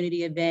 at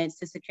community events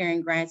to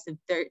securing grants of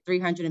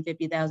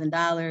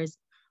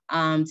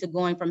 $350,000, to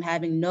going from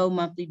having no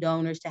monthly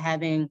donors to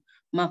having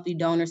monthly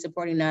donors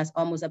supporting us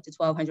almost up to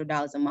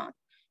 $1,200 a month.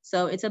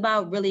 So it's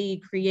about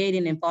really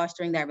creating and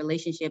fostering that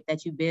relationship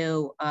that you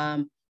build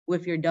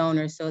with your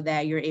donors so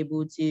that you're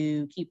able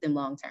to keep them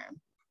long-term.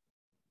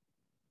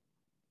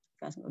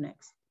 Guys, go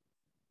next.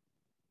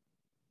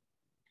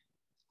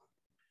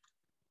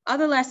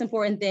 Other last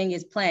important thing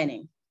is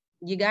planning.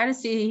 You got to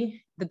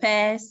see the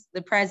past,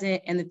 the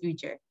present, and the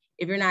future.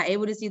 If you're not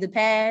able to see the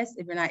past,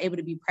 if you're not able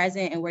to be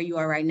present and where you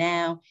are right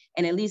now,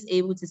 and at least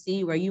able to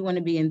see where you want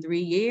to be in 3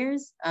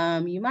 years,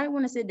 you might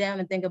want to sit down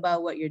and think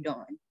about what you're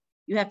doing.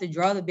 You have to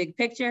draw the big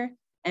picture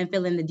and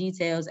fill in the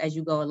details as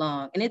you go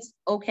along. And it's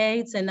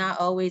okay to not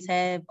always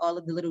have all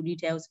of the little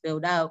details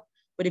filled out,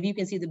 but if you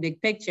can see the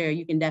big picture,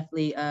 you can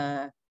definitely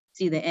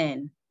see the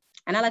end.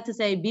 And I like to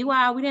say,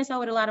 BYI, we didn't start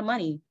with a lot of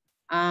money.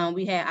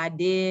 We had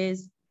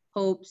ideas,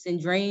 hopes,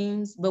 and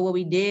dreams, but what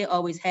we did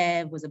always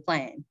have was a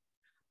plan.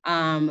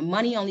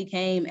 Money only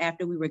came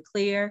after we were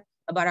clear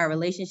about our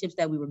relationships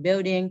that we were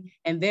building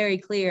and very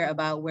clear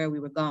about where we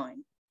were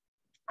going.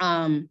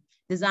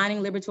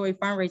 Designing liberatory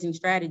fundraising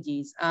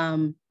strategies.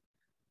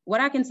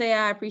 What I can say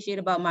I appreciate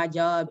about my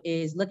job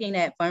is looking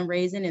at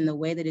fundraising and the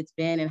way that it's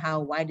been and how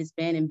wide it's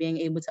been and being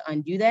able to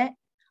undo that.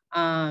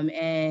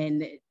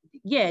 And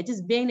yeah,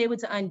 just being able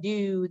to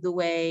undo the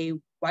way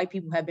white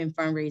people have been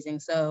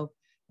fundraising. So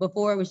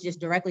before it was just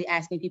directly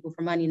asking people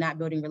for money, not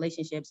building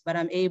relationships, but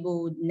I'm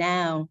able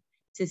now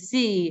to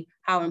see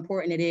how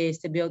important it is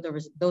to build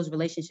those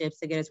relationships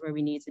to get us where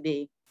we need to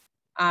be.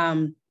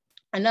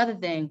 Another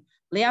thing,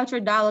 lay out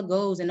your dollar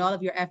goals and all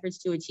of your efforts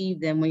to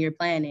achieve them when you're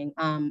planning.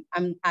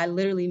 I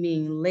literally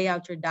mean lay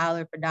out your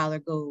dollar for dollar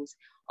goals.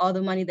 All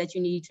the money that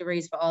you need to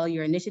raise for all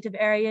your initiative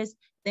areas.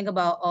 Think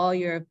about all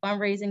your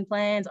fundraising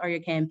plans or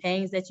your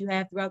campaigns that you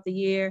have throughout the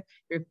year,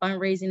 your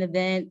fundraising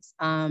events,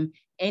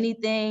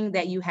 anything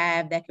that you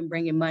have that can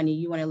bring in money.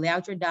 You want to lay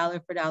out your dollar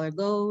for dollar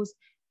goals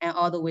and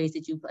all the ways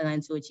that you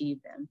plan to achieve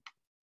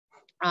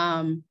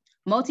them.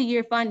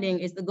 Multi-year funding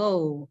is the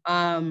goal.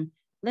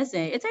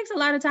 Listen, it takes a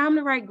lot of time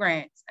to write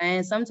grants,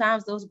 and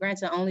sometimes those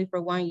grants are only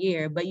for 1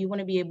 year, but you want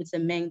to be able to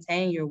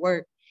maintain your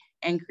work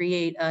and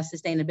create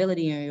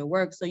sustainability in your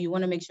work. So you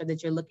want to make sure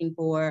that you're looking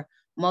for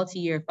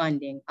multi-year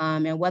funding,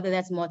 and whether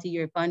that's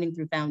multi-year funding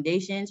through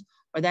foundations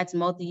or that's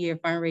multi-year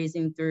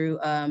fundraising through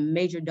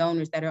major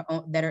donors that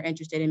are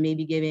interested in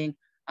maybe giving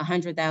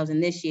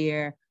 100,000 this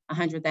year,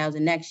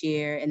 100,000 next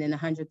year, and then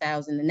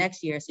 100,000 the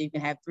next year, so you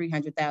can have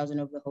 300,000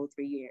 over the whole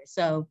 3 years.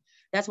 So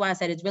that's why I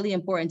said it's really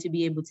important to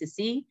be able to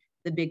see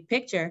the big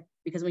picture,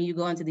 because when you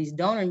go into these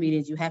donor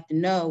meetings, you have to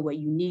know what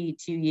you need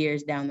 2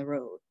 years down the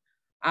road.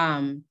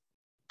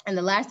 And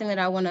the last thing that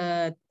I want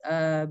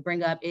to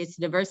bring up is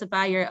to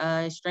diversify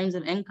your streams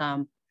of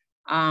income.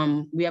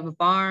 We have a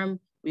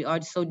farm. We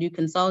also do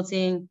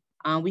consulting.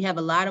 We have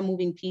a lot of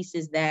moving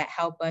pieces that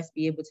help us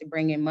be able to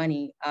bring in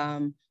money.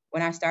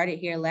 When I started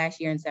here last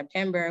year in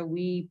September,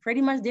 we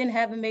pretty much didn't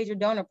have a major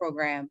donor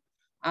program.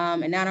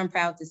 And now I'm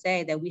proud to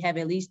say that we have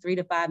at least 3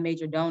 to 5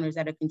 major donors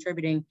that are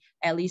contributing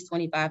at least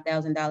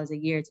 $25,000 a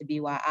year to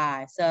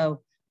BYI.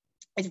 So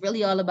it's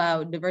really all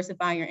about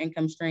diversifying your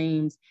income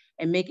streams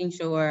and making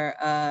sure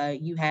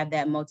you have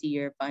that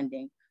multi-year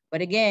funding.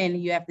 But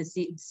again, you have to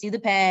see the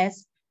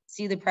past,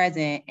 see the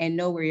present, and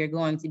know where you're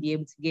going to be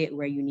able to get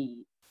where you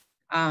need.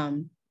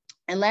 And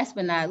last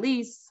but not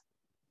least,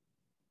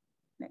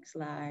 next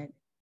slide,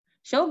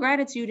 show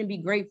gratitude and be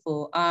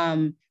grateful.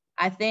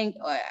 I think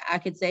I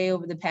could say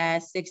over the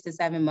past 6 to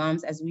 7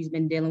 months, as we've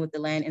been dealing with the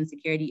land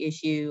insecurity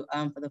issue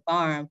for the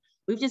farm,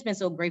 we've just been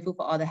so grateful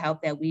for all the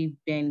help that we've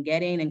been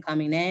getting and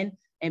coming in,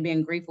 and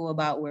being grateful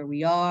about where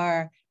we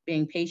are,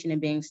 being patient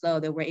and being slow,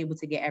 that we're able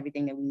to get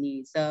everything that we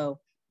need. So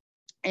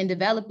in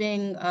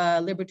developing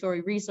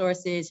liberatory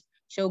resources,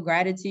 show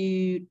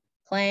gratitude,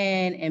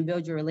 plan, and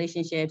build your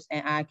relationships,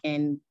 and I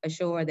can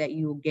assure that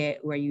you will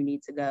get where you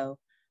need to go.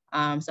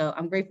 So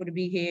I'm grateful to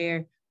be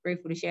here,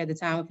 grateful to share the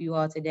time with you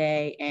all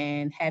today,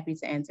 and happy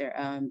to answer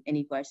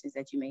any questions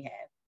that you may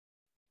have.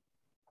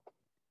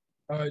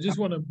 I just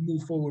want to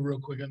move forward real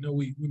quick. I know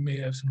we may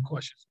have some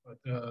questions, but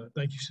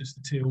thank you,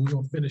 Sister Teal. We're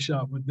going to finish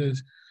up with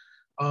this.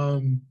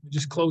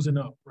 Just closing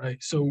up,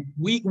 right? So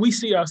we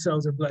see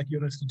ourselves at Black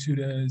Youth Institute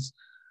as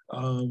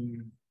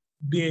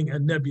being a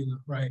nebula,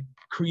 right?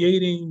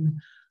 Creating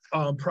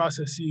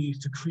processes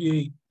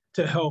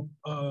to help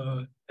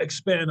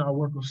expand our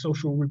work of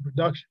social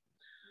reproduction,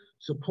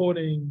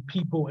 supporting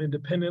people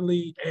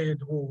independently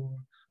and or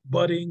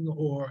budding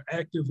or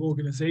active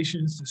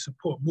organizations to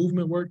support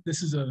movement work.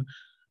 This is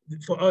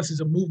for us,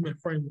 is a movement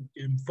framework.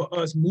 And for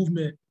us,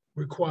 movement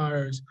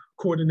requires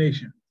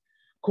coordination.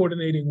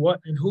 Coordinating what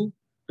and who?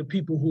 The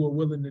people who are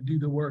willing to do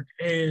the work,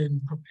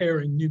 and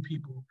preparing new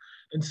people.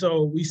 And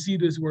so we see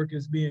this work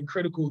as being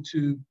critical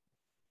to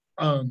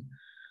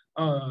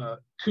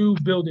to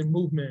building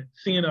movement,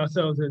 seeing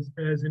ourselves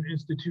as an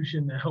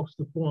institution that helps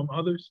to form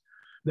others,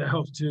 that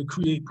helps to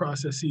create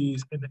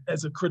processes and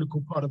as a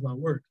critical part of our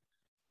work.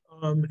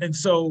 And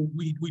so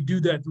we do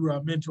that through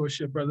our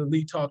mentorship. Brother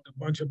Lee talked a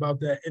bunch about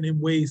that, and in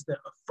ways that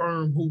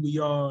affirm who we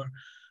are.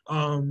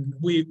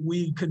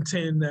 We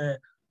contend that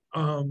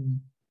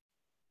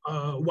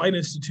white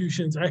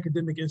institutions,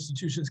 academic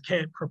institutions,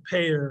 can't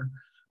prepare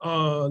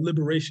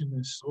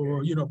liberationists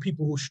or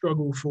people who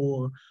struggle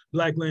for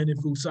Black land and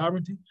food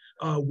sovereignty.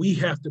 We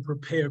have to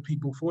prepare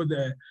people for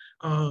that,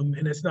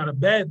 and it's not a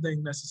bad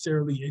thing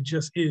necessarily. It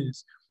just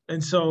is.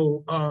 And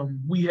so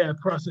we have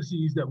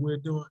processes that we're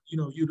doing,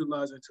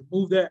 utilizing to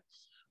move that.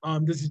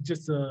 This is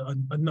just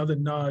another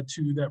nod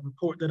to that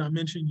report that I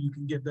mentioned. You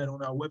can get that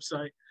on our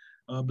website,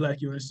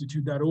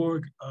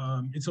 blackyourinstitute.org.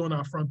 It's on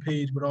our front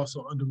page, but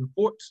also under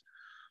reports.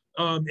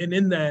 And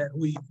in that,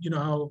 we,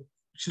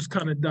 just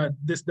kind of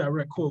this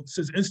direct quote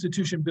says,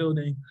 institution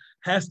building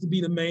has to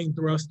be the main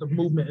thrust of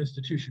movement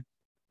institution,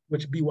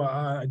 which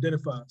BYI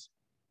identifies.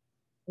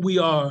 We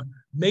are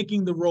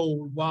making the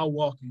road while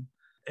walking.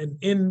 And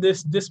in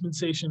this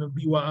dispensation of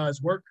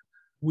BYI's work,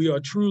 we are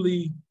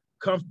truly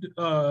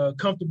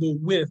comfortable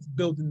with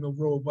building the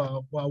road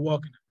while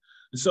walking.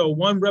 And so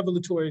one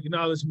revelatory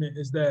acknowledgement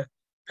is that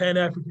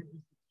Pan-African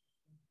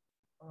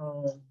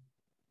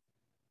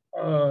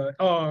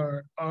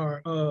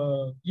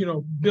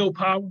build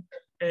power,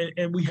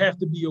 and we have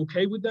to be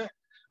okay with that.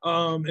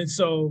 And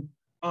so,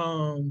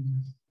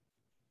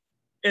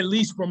 at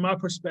least from my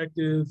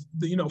perspective,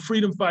 the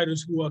freedom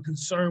fighters who are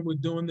concerned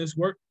with doing this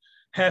work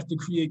have to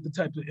create the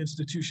type of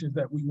institutions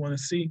that we want to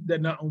see, that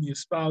not only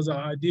espouse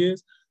our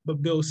ideas,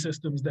 but build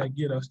systems that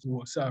get us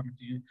towards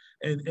sovereignty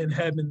and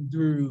having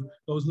through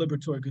those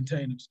liberatory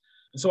containers.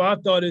 And so our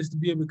thought is to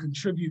be able to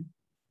contribute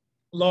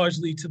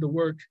largely to the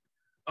work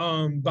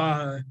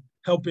by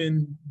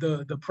helping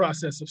the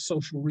process of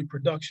social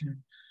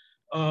reproduction,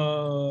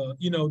 and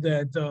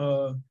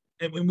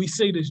when we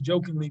say this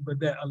jokingly, but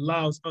that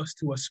allows us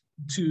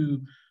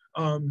to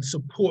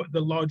support the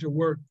larger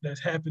work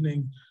that's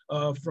happening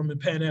from a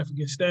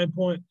Pan-African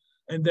standpoint,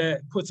 and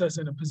that puts us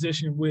in a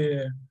position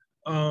where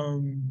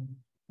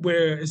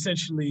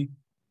essentially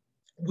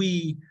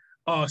we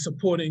are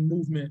supporting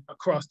movement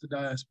across the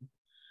diaspora.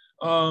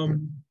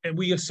 And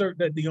we assert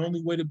that the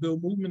only way to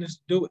build movement is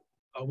to do it.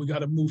 We got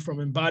to move from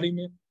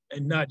embodiment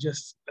and not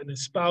just an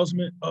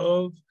espousement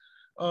of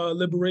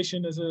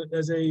liberation as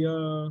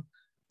a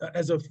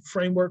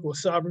framework or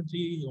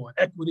sovereignty or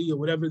equity or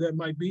whatever that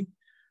might be.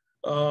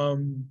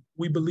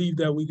 We believe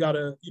that we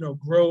gotta,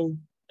 grow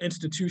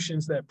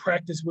institutions that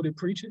practice what it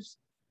preaches,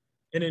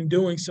 and in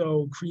doing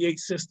so, create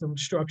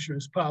systems,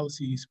 structures,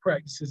 policies,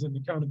 practices, and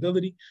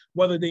accountability,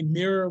 whether they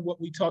mirror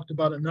what we talked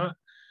about or not.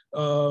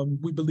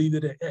 We believe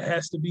that it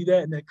has to be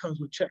that, and that comes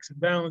with checks and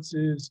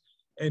balances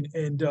and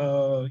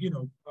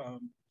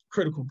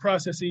critical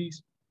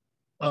processes,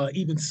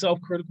 even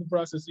self-critical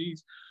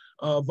processes,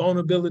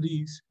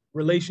 vulnerabilities,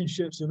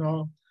 relationships, and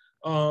all.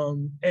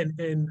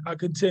 And I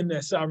contend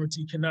that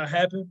sovereignty cannot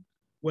happen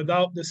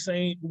without the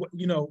same,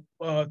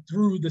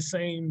 through the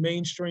same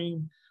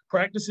mainstream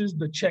practices,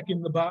 the check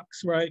in the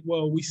box, right?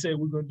 Well, we say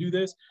we're going to do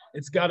this.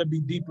 It's got to be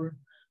deeper,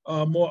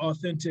 more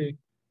authentic,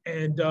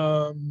 and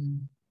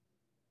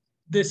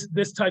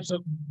this type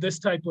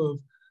of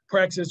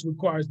practice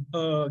requires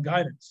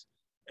guidance.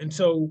 And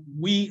so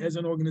we as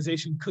an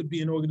organization could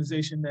be an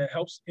organization that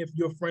helps if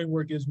your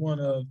framework is one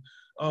of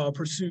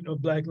pursuit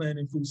of Black land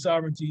and food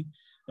sovereignty.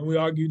 And we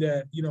argue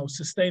that,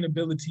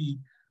 sustainability,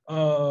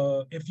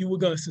 if you were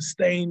going to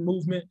sustain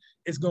movement,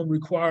 it's going to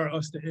require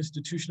us to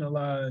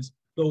institutionalize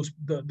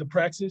the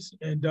praxis.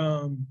 And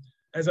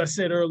as I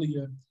said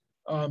earlier,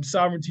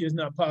 sovereignty is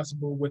not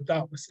possible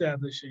without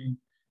establishing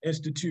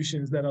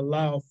institutions that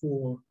allow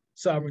for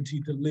sovereignty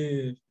to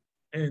live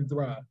and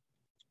thrive,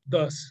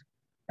 thus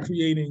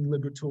creating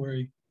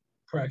liberatory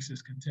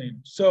praxis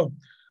containers. So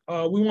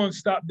we want to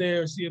stop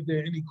there and see if there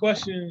are any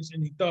questions,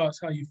 any thoughts,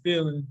 how you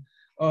feeling,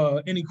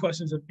 any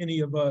questions of any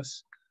of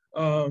us.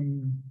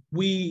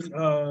 We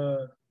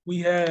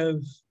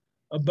have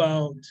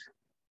about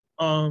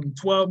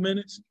 12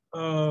 minutes,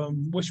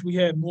 wish we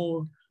had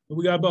more, but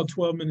we got about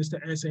 12 minutes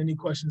to answer any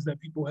questions that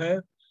people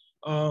have,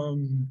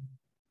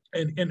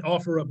 and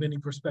offer up any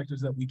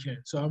perspectives that we can.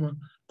 So I'm gonna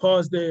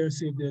pause there and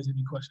see if there's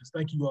any questions.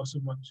 Thank you all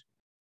so much.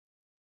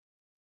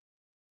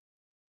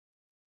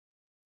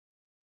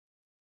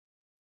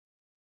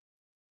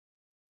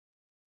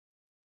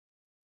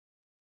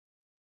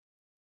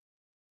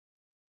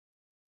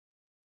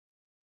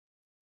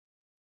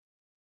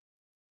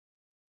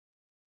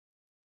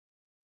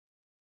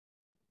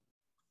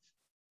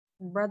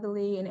 Brother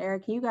Lee and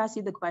Eric, can you guys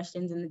see the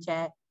questions in the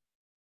chat?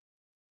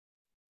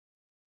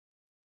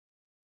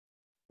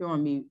 You're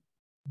on mute.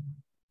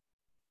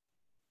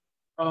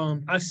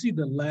 I see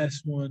the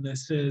last one that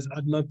says,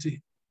 I'd love to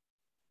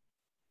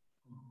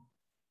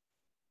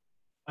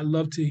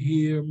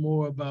hear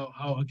more about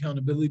how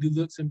accountability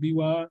looks in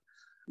BY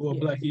or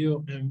Black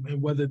Yield,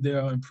 and whether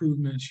there are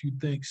improvements you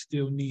think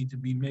still need to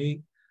be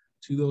made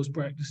to those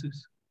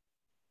practices.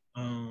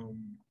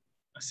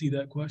 I see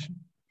that question.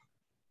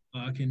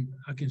 I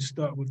can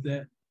start with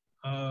that.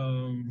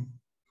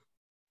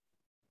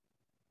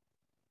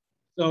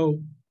 So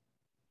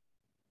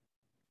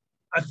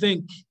I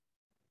think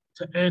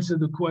to answer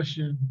the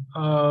question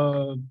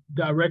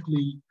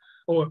directly,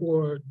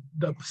 or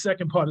the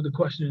second part of the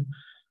question,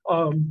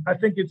 I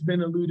think it's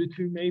been alluded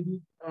to maybe,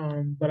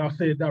 but I'll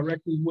say it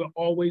directly. We're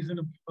always in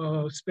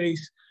a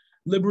space.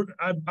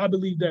 I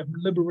believe that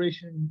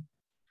liberation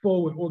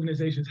forward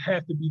organizations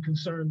have to be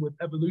concerned with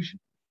evolution,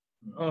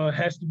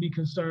 has to be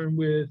concerned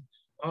with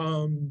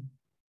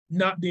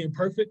not being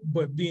perfect,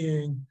 but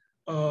being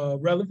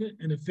relevant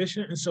and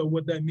efficient. And so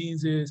what that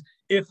means is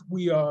if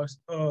we are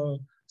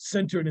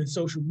centered in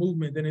social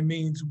movement, then it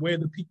means where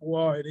the people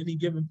are at any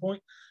given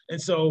point. And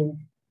so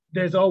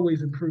there's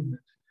always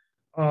improvement.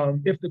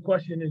 If the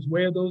question is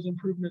where those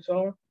improvements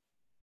are,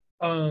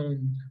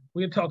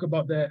 we can talk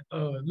about that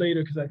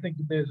later, because I think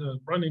that there's a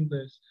running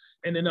list.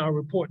 And in our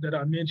report that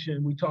I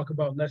mentioned, we talk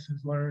about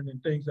lessons learned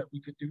and things that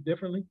we could do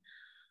differently.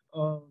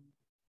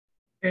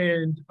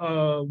 And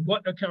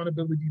what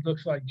accountability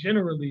looks like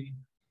generally.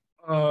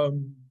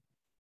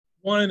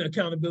 One,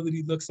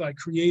 accountability looks like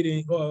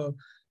creating,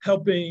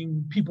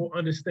 helping people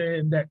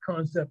understand that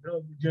concept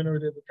of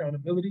regenerative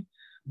accountability.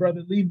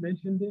 Brother Lee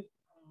mentioned it.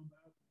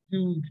 I'll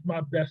do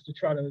my best to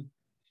try to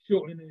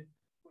shorten it.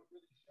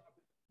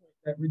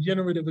 That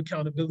regenerative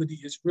accountability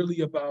is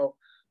really about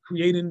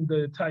creating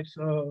the types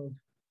of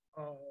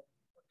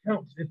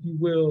accounts, if you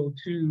will,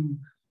 to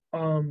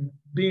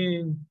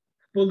being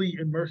fully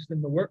immersed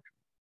in the work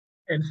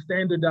and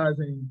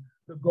standardizing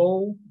the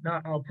goal,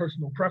 not our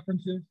personal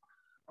preferences.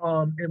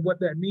 And what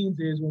that means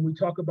is when we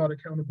talk about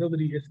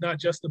accountability, it's not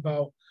just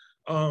about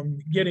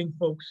getting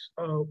folks,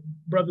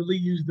 Brother Lee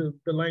used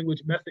the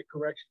language method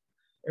correction.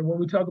 And when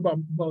we talk about,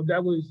 well,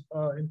 that was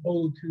an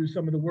ode to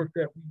some of the work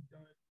that we've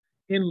done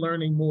in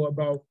learning more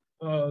about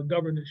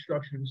governance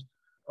structures,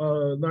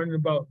 learning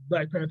about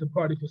Black Panther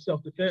Party for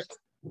Self-Defense,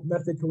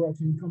 method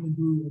correction coming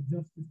through a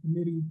justice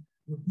committee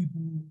where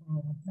people,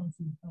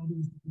 council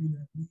elders, the way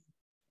that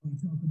we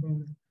talk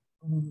about it,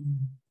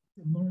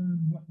 to learn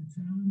what the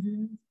challenge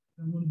is.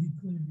 I want to be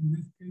clear, in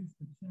this case,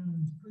 the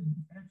challenge could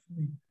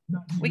actually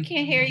not be. We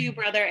can't hear you,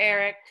 Brother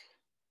Eric.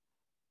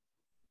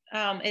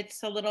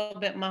 It's a little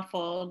bit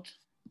muffled,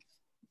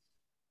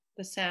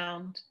 the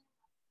sound.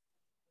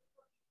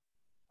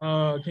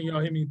 Can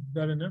y'all hear me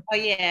better now? Oh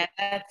yeah,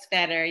 that's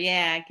better.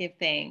 Yeah, give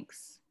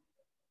thanks.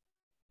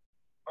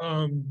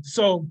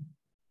 So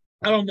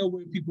I don't know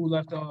where people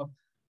left off,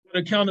 but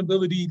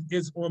accountability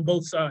is on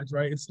both sides,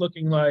 right? It's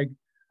looking like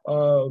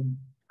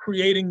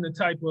creating the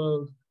type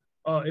of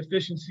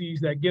efficiencies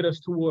that get us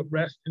toward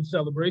rest and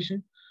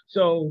celebration.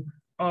 So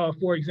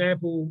for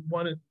example,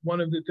 one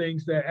of the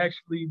things that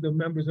actually the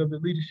members of the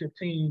leadership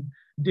team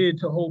did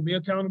to hold me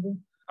accountable,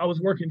 I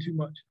was working too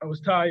much. I was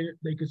tired.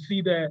 They could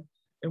see that.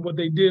 And what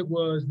they did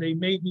was they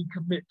made me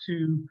commit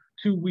to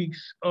 2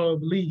 weeks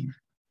of leave.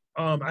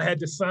 I had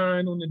to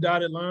sign on the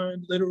dotted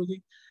line,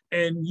 literally.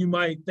 And you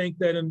might think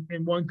that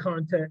in one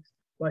context,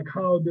 like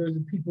how does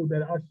the people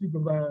that I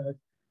supervise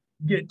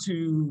get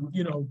to,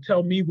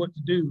 tell me what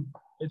to do?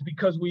 It's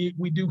because we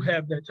do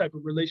have that type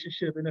of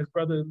relationship. And as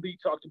Brother Lee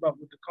talked about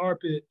with the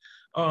carpet,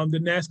 the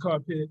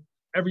NASCAR pit,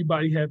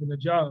 everybody having a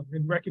job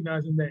and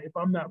recognizing that if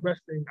I'm not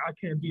resting, I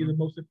can't be the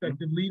most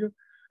effective leader.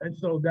 And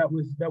so that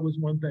was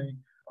one thing.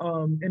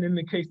 And in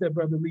the case that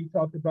Brother Lee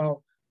talked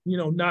about,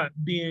 not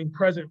being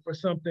present for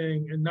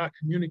something and not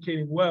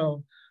communicating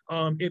well,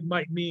 it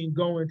might mean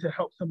going to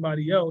help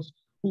somebody else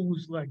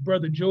who's like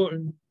Brother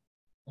Jordan,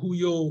 who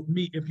you'll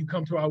meet if you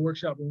come to our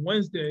workshop on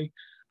Wednesday,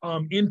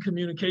 in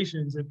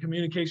communications. If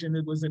communication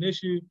was an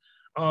issue,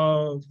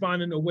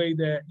 finding a way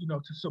that,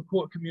 to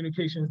support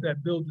communications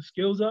that build the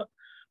skills up,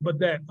 but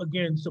that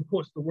again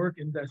supports the work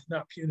and that's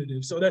not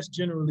punitive. So that's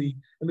generally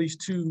at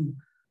least two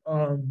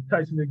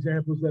types of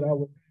examples that I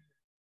would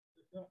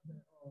that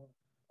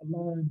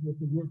align with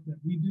the work that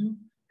we do,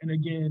 and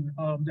again,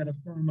 that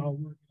affirm our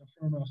work and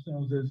affirm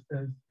ourselves as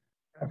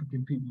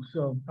African people.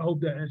 So I hope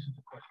that answers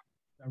the question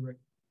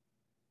directly.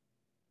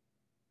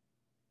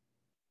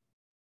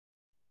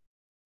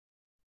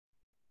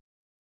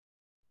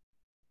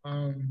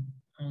 I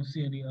don't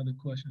see any other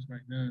questions right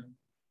now.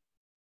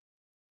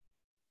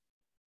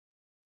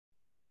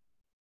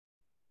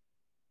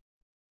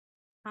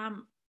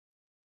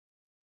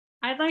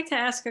 I'd like to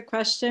ask a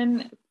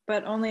question,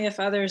 but only if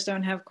others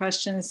don't have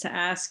questions to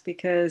ask,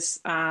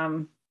 because,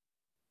 I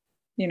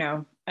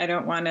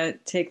don't want to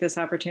take this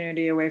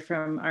opportunity away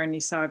from our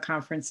NESAW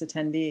conference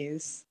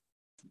attendees.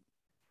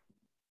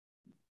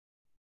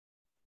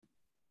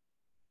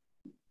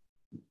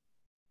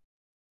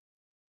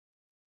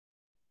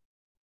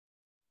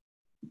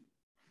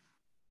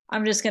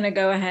 I'm just going to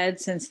go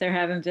ahead since there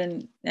haven't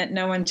been,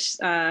 no one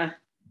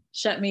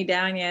shut me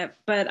down yet,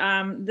 but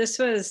this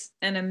was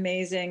an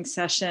amazing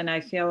session. I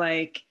feel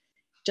like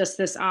just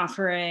this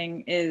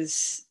offering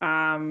is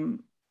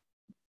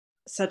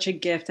such a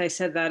gift. I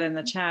said that in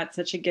the chat,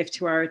 such a gift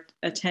to our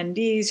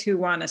attendees who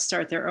want to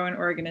start their own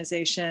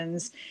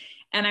organizations.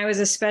 And I was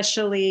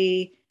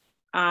especially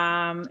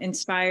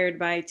inspired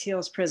by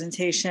Teal's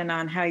presentation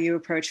on how you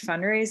approach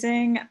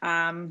fundraising.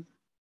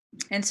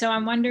 And so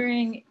I'm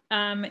wondering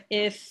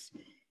if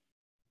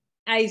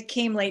I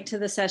came late to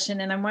the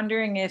session, and I'm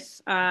wondering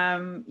if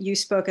you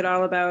spoke at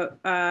all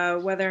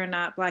about whether or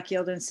not Black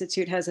Yield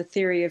Institute has a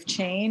theory of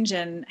change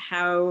and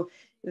how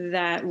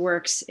that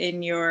works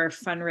in your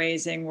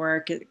fundraising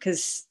work,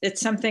 because it's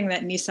something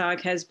that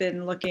NESOG has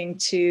been looking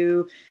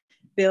to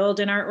build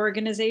in our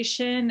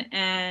organization.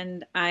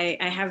 And I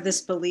have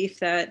this belief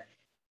that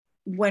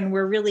when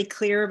we're really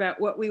clear about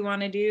what we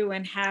want to do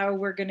and how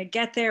we're going to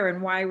get there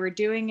and why we're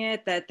doing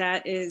it,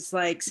 that is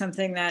like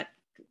something that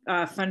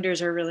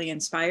funders are really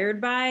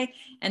inspired by.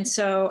 And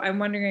so I'm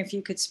wondering if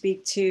you could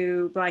speak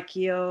to Black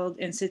Yield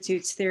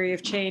Institute's theory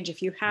of change,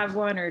 if you have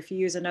one, or if you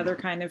use another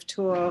kind of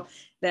tool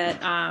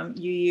that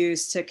you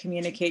use to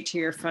communicate to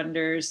your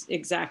funders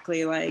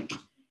exactly like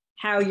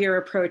how your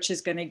approach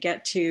is going to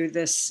get to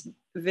this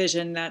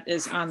vision that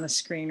is on the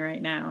screen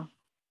right now.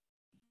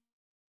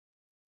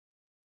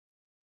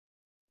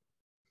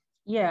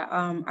 Yeah,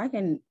 I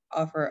can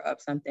offer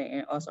up something,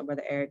 and also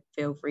Brother Eric,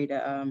 feel free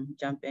to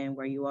jump in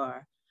where you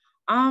are.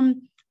 I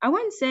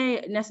wouldn't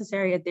say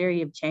necessarily a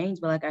theory of change,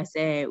 but like I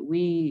said,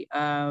 we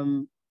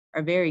are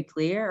very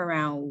clear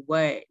around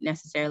what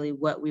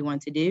we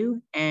want to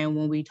do. And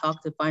when we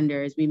talk to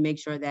funders, we make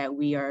sure that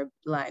we tell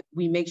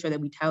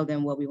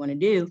them what we want to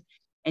do.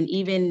 And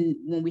even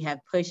when we have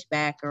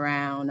pushback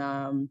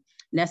around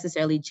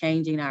necessarily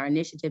changing our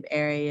initiative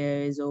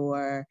areas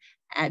or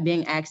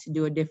being asked to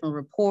do a different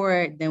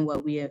report than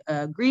what we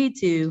agreed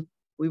to,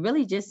 we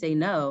really just say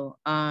no.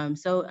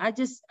 So I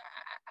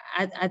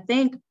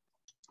think,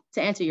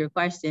 to answer your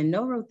question,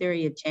 no real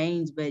theory of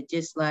change, but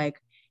just like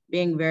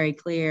being very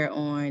clear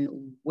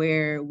on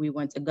where we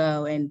want to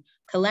go, and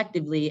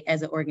collectively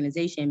as an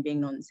organization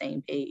being on the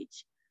same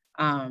page.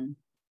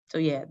 So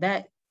yeah,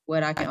 that's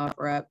what I can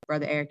offer up.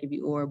 Brother Eric,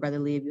 or Brother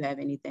Lee, if you have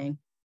anything.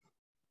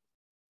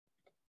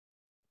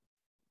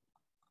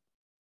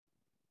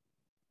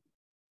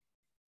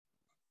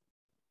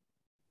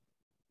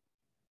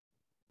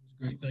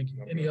 Great, thank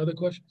you. Any other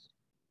questions?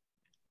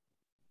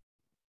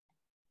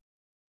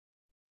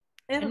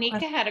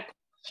 Anika had a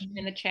question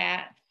in the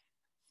chat.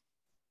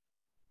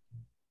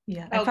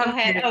 Yeah. Oh, go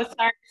ahead. Oh,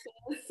 sorry.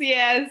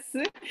 Yes.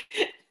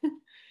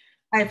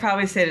 I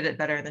probably stated it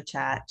better in the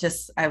chat.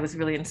 I was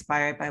really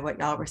inspired by what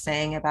y'all were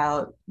saying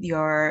about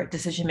your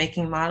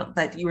decision-making model,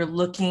 that you were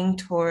looking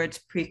towards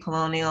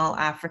pre-colonial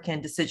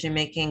African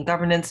decision-making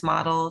governance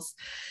models.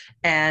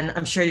 And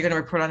I'm sure you're going to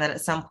report on that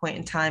at some point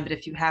in time, but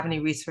if you have any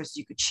resources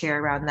you could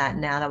share around that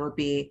now, that would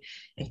be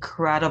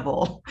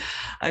incredible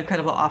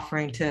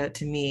offering to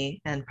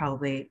me and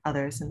probably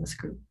others in this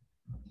group.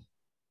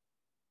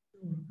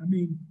 I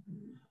mean,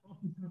 off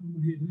the top of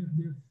my head,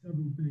 there's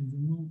several things,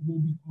 and we'll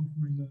be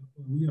offering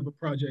we have a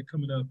project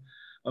coming up,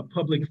 a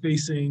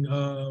public-facing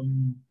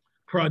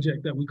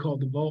project that we call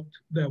The Vault,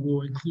 that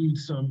will include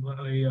some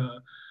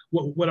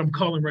what I'm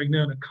calling right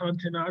now the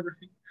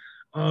contentography,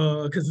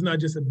 because it's not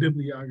just a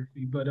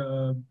bibliography, but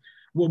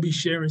we'll be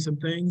sharing some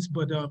things.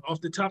 But off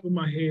the top of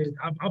my head,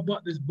 I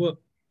bought this book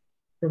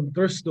from the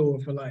thrift store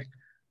for like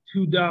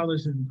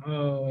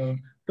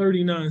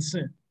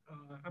 $2.39.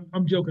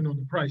 I'm joking on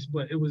the price,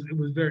 but it was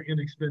very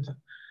inexpensive.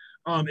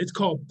 It's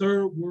called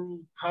Third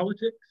World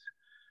Politics,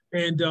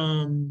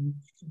 and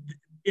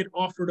it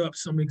offered up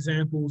some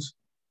examples.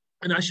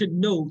 And I should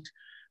note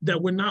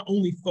that we're not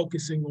only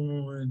focusing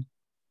on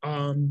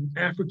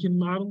African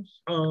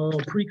models,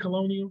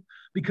 pre-colonial,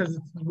 because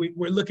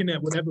we're looking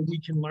at whatever we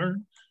can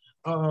learn,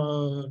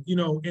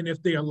 and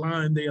if they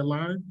align, they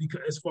align.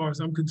 Because as far as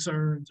I'm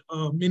concerned,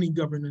 many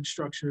governance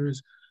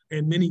structures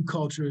and many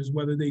cultures,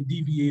 whether they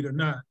deviate or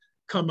not,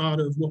 come out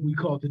of what we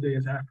call today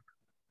as Africa.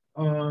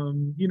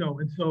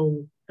 And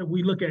so if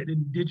we look at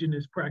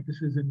indigenous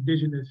practices,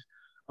 indigenous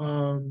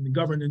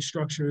governance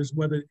structures,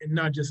 whether and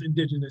not just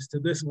indigenous to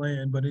this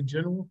land, but in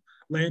general,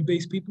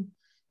 land-based people.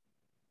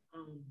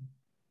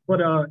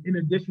 But in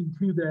addition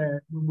to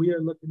that, when we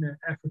are looking at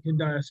African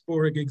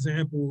diasporic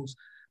examples,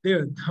 there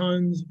are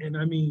tons, and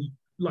I mean,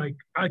 like,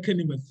 I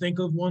couldn't even think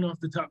of one off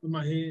the top of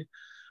my head,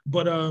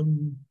 but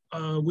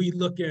we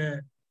look at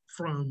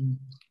from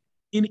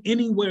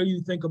anywhere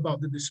you think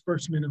about the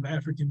disbursement of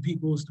African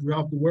peoples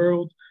throughout the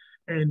world,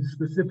 and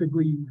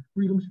specifically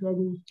freedom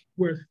struggles,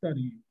 we're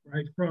studying,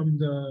 right? From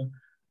the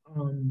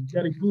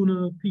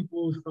Yaripuna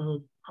peoples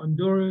of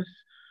Honduras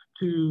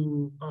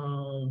to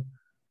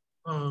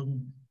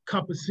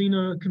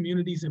Campesina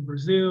communities in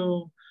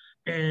Brazil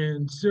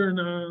and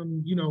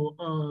Suriname,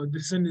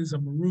 descendants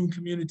of Maroon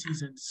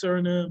communities in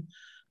Suriname,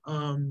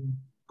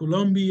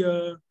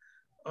 Colombia,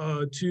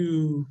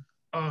 to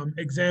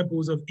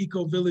examples of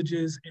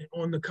eco-villages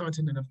on the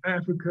continent of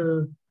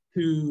Africa,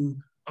 to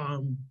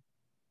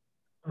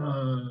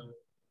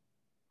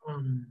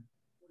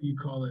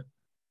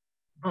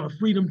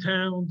freedom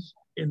towns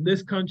in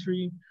this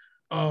country.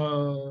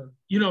 So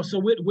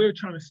we're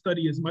trying to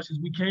study as much as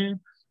we can.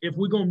 If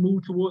we're gonna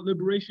move toward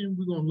liberation,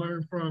 we're gonna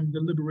learn from the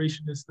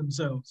liberationists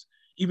themselves.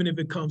 even if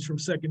it comes from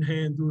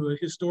secondhand through a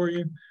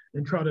historian,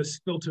 and try to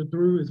filter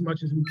through as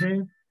much as we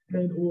can,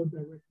 and or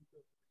direct.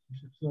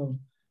 So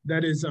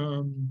that is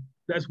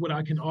that's what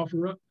I can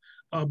offer up.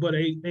 But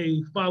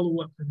a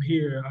follow up from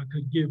here, I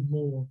could give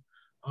more,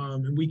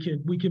 and we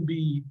can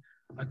be.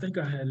 I think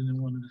I had it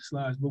in one of the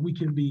slides, but we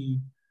can be,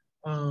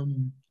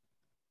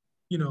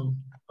 you know,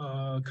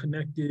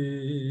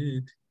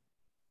 connected.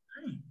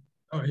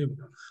 All right, here we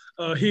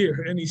go.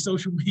 Here, any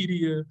social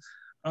media,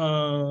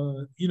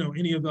 you know,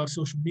 any of our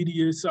social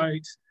media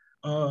sites,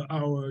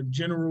 our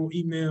general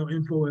email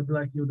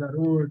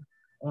info@blackyield.org,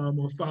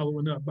 or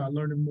following up by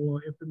learning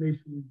more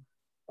information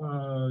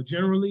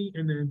generally,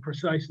 and then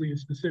precisely and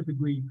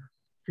specifically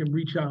can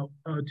reach out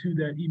to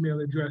that email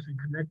address and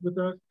connect with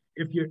us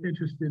if you're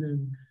interested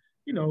in,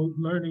 you know,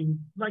 learning,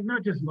 like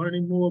not just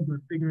learning more,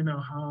 but figuring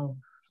out how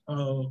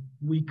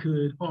we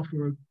could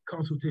offer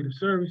consultative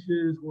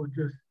services or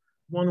just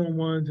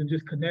one-on-ones and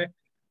just connect.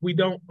 We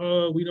don't,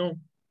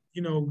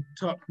 you know,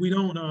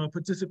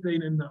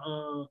 participate in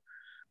the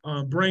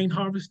brain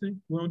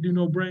harvesting. We don't do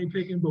no brain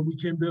picking, but we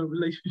can build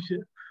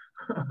relationships.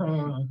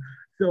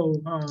 So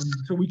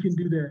we can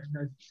do that.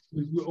 And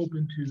we're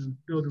open to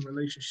building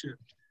relationship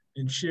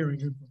and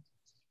sharing info.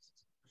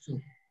 So.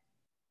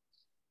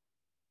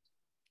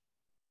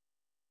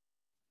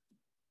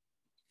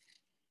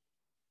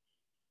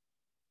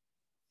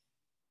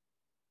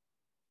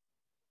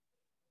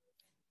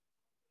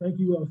 Thank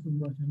you all so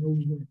much. I know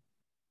we went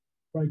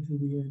right to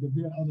the end. If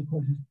there are other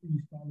questions,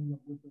 please follow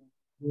up with us.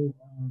 We're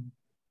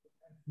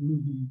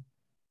absolutely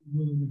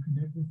willing to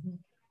connect with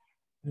us.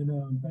 And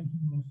thank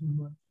you all so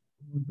much.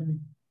 I want to thank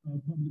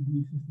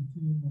publicly Sister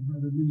Tim and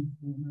Brother Lee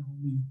for not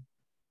only,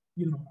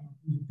 you know, our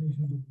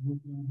presentation, but the work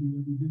that we'll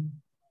do every day.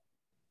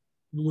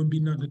 It wouldn't be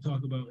nothing to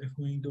talk about if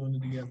we ain't doing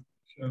it together.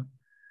 So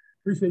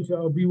appreciate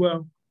y'all. Be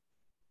well.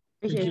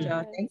 Appreciate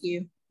y'all. Thank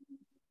you.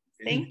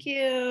 Thank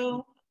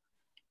you.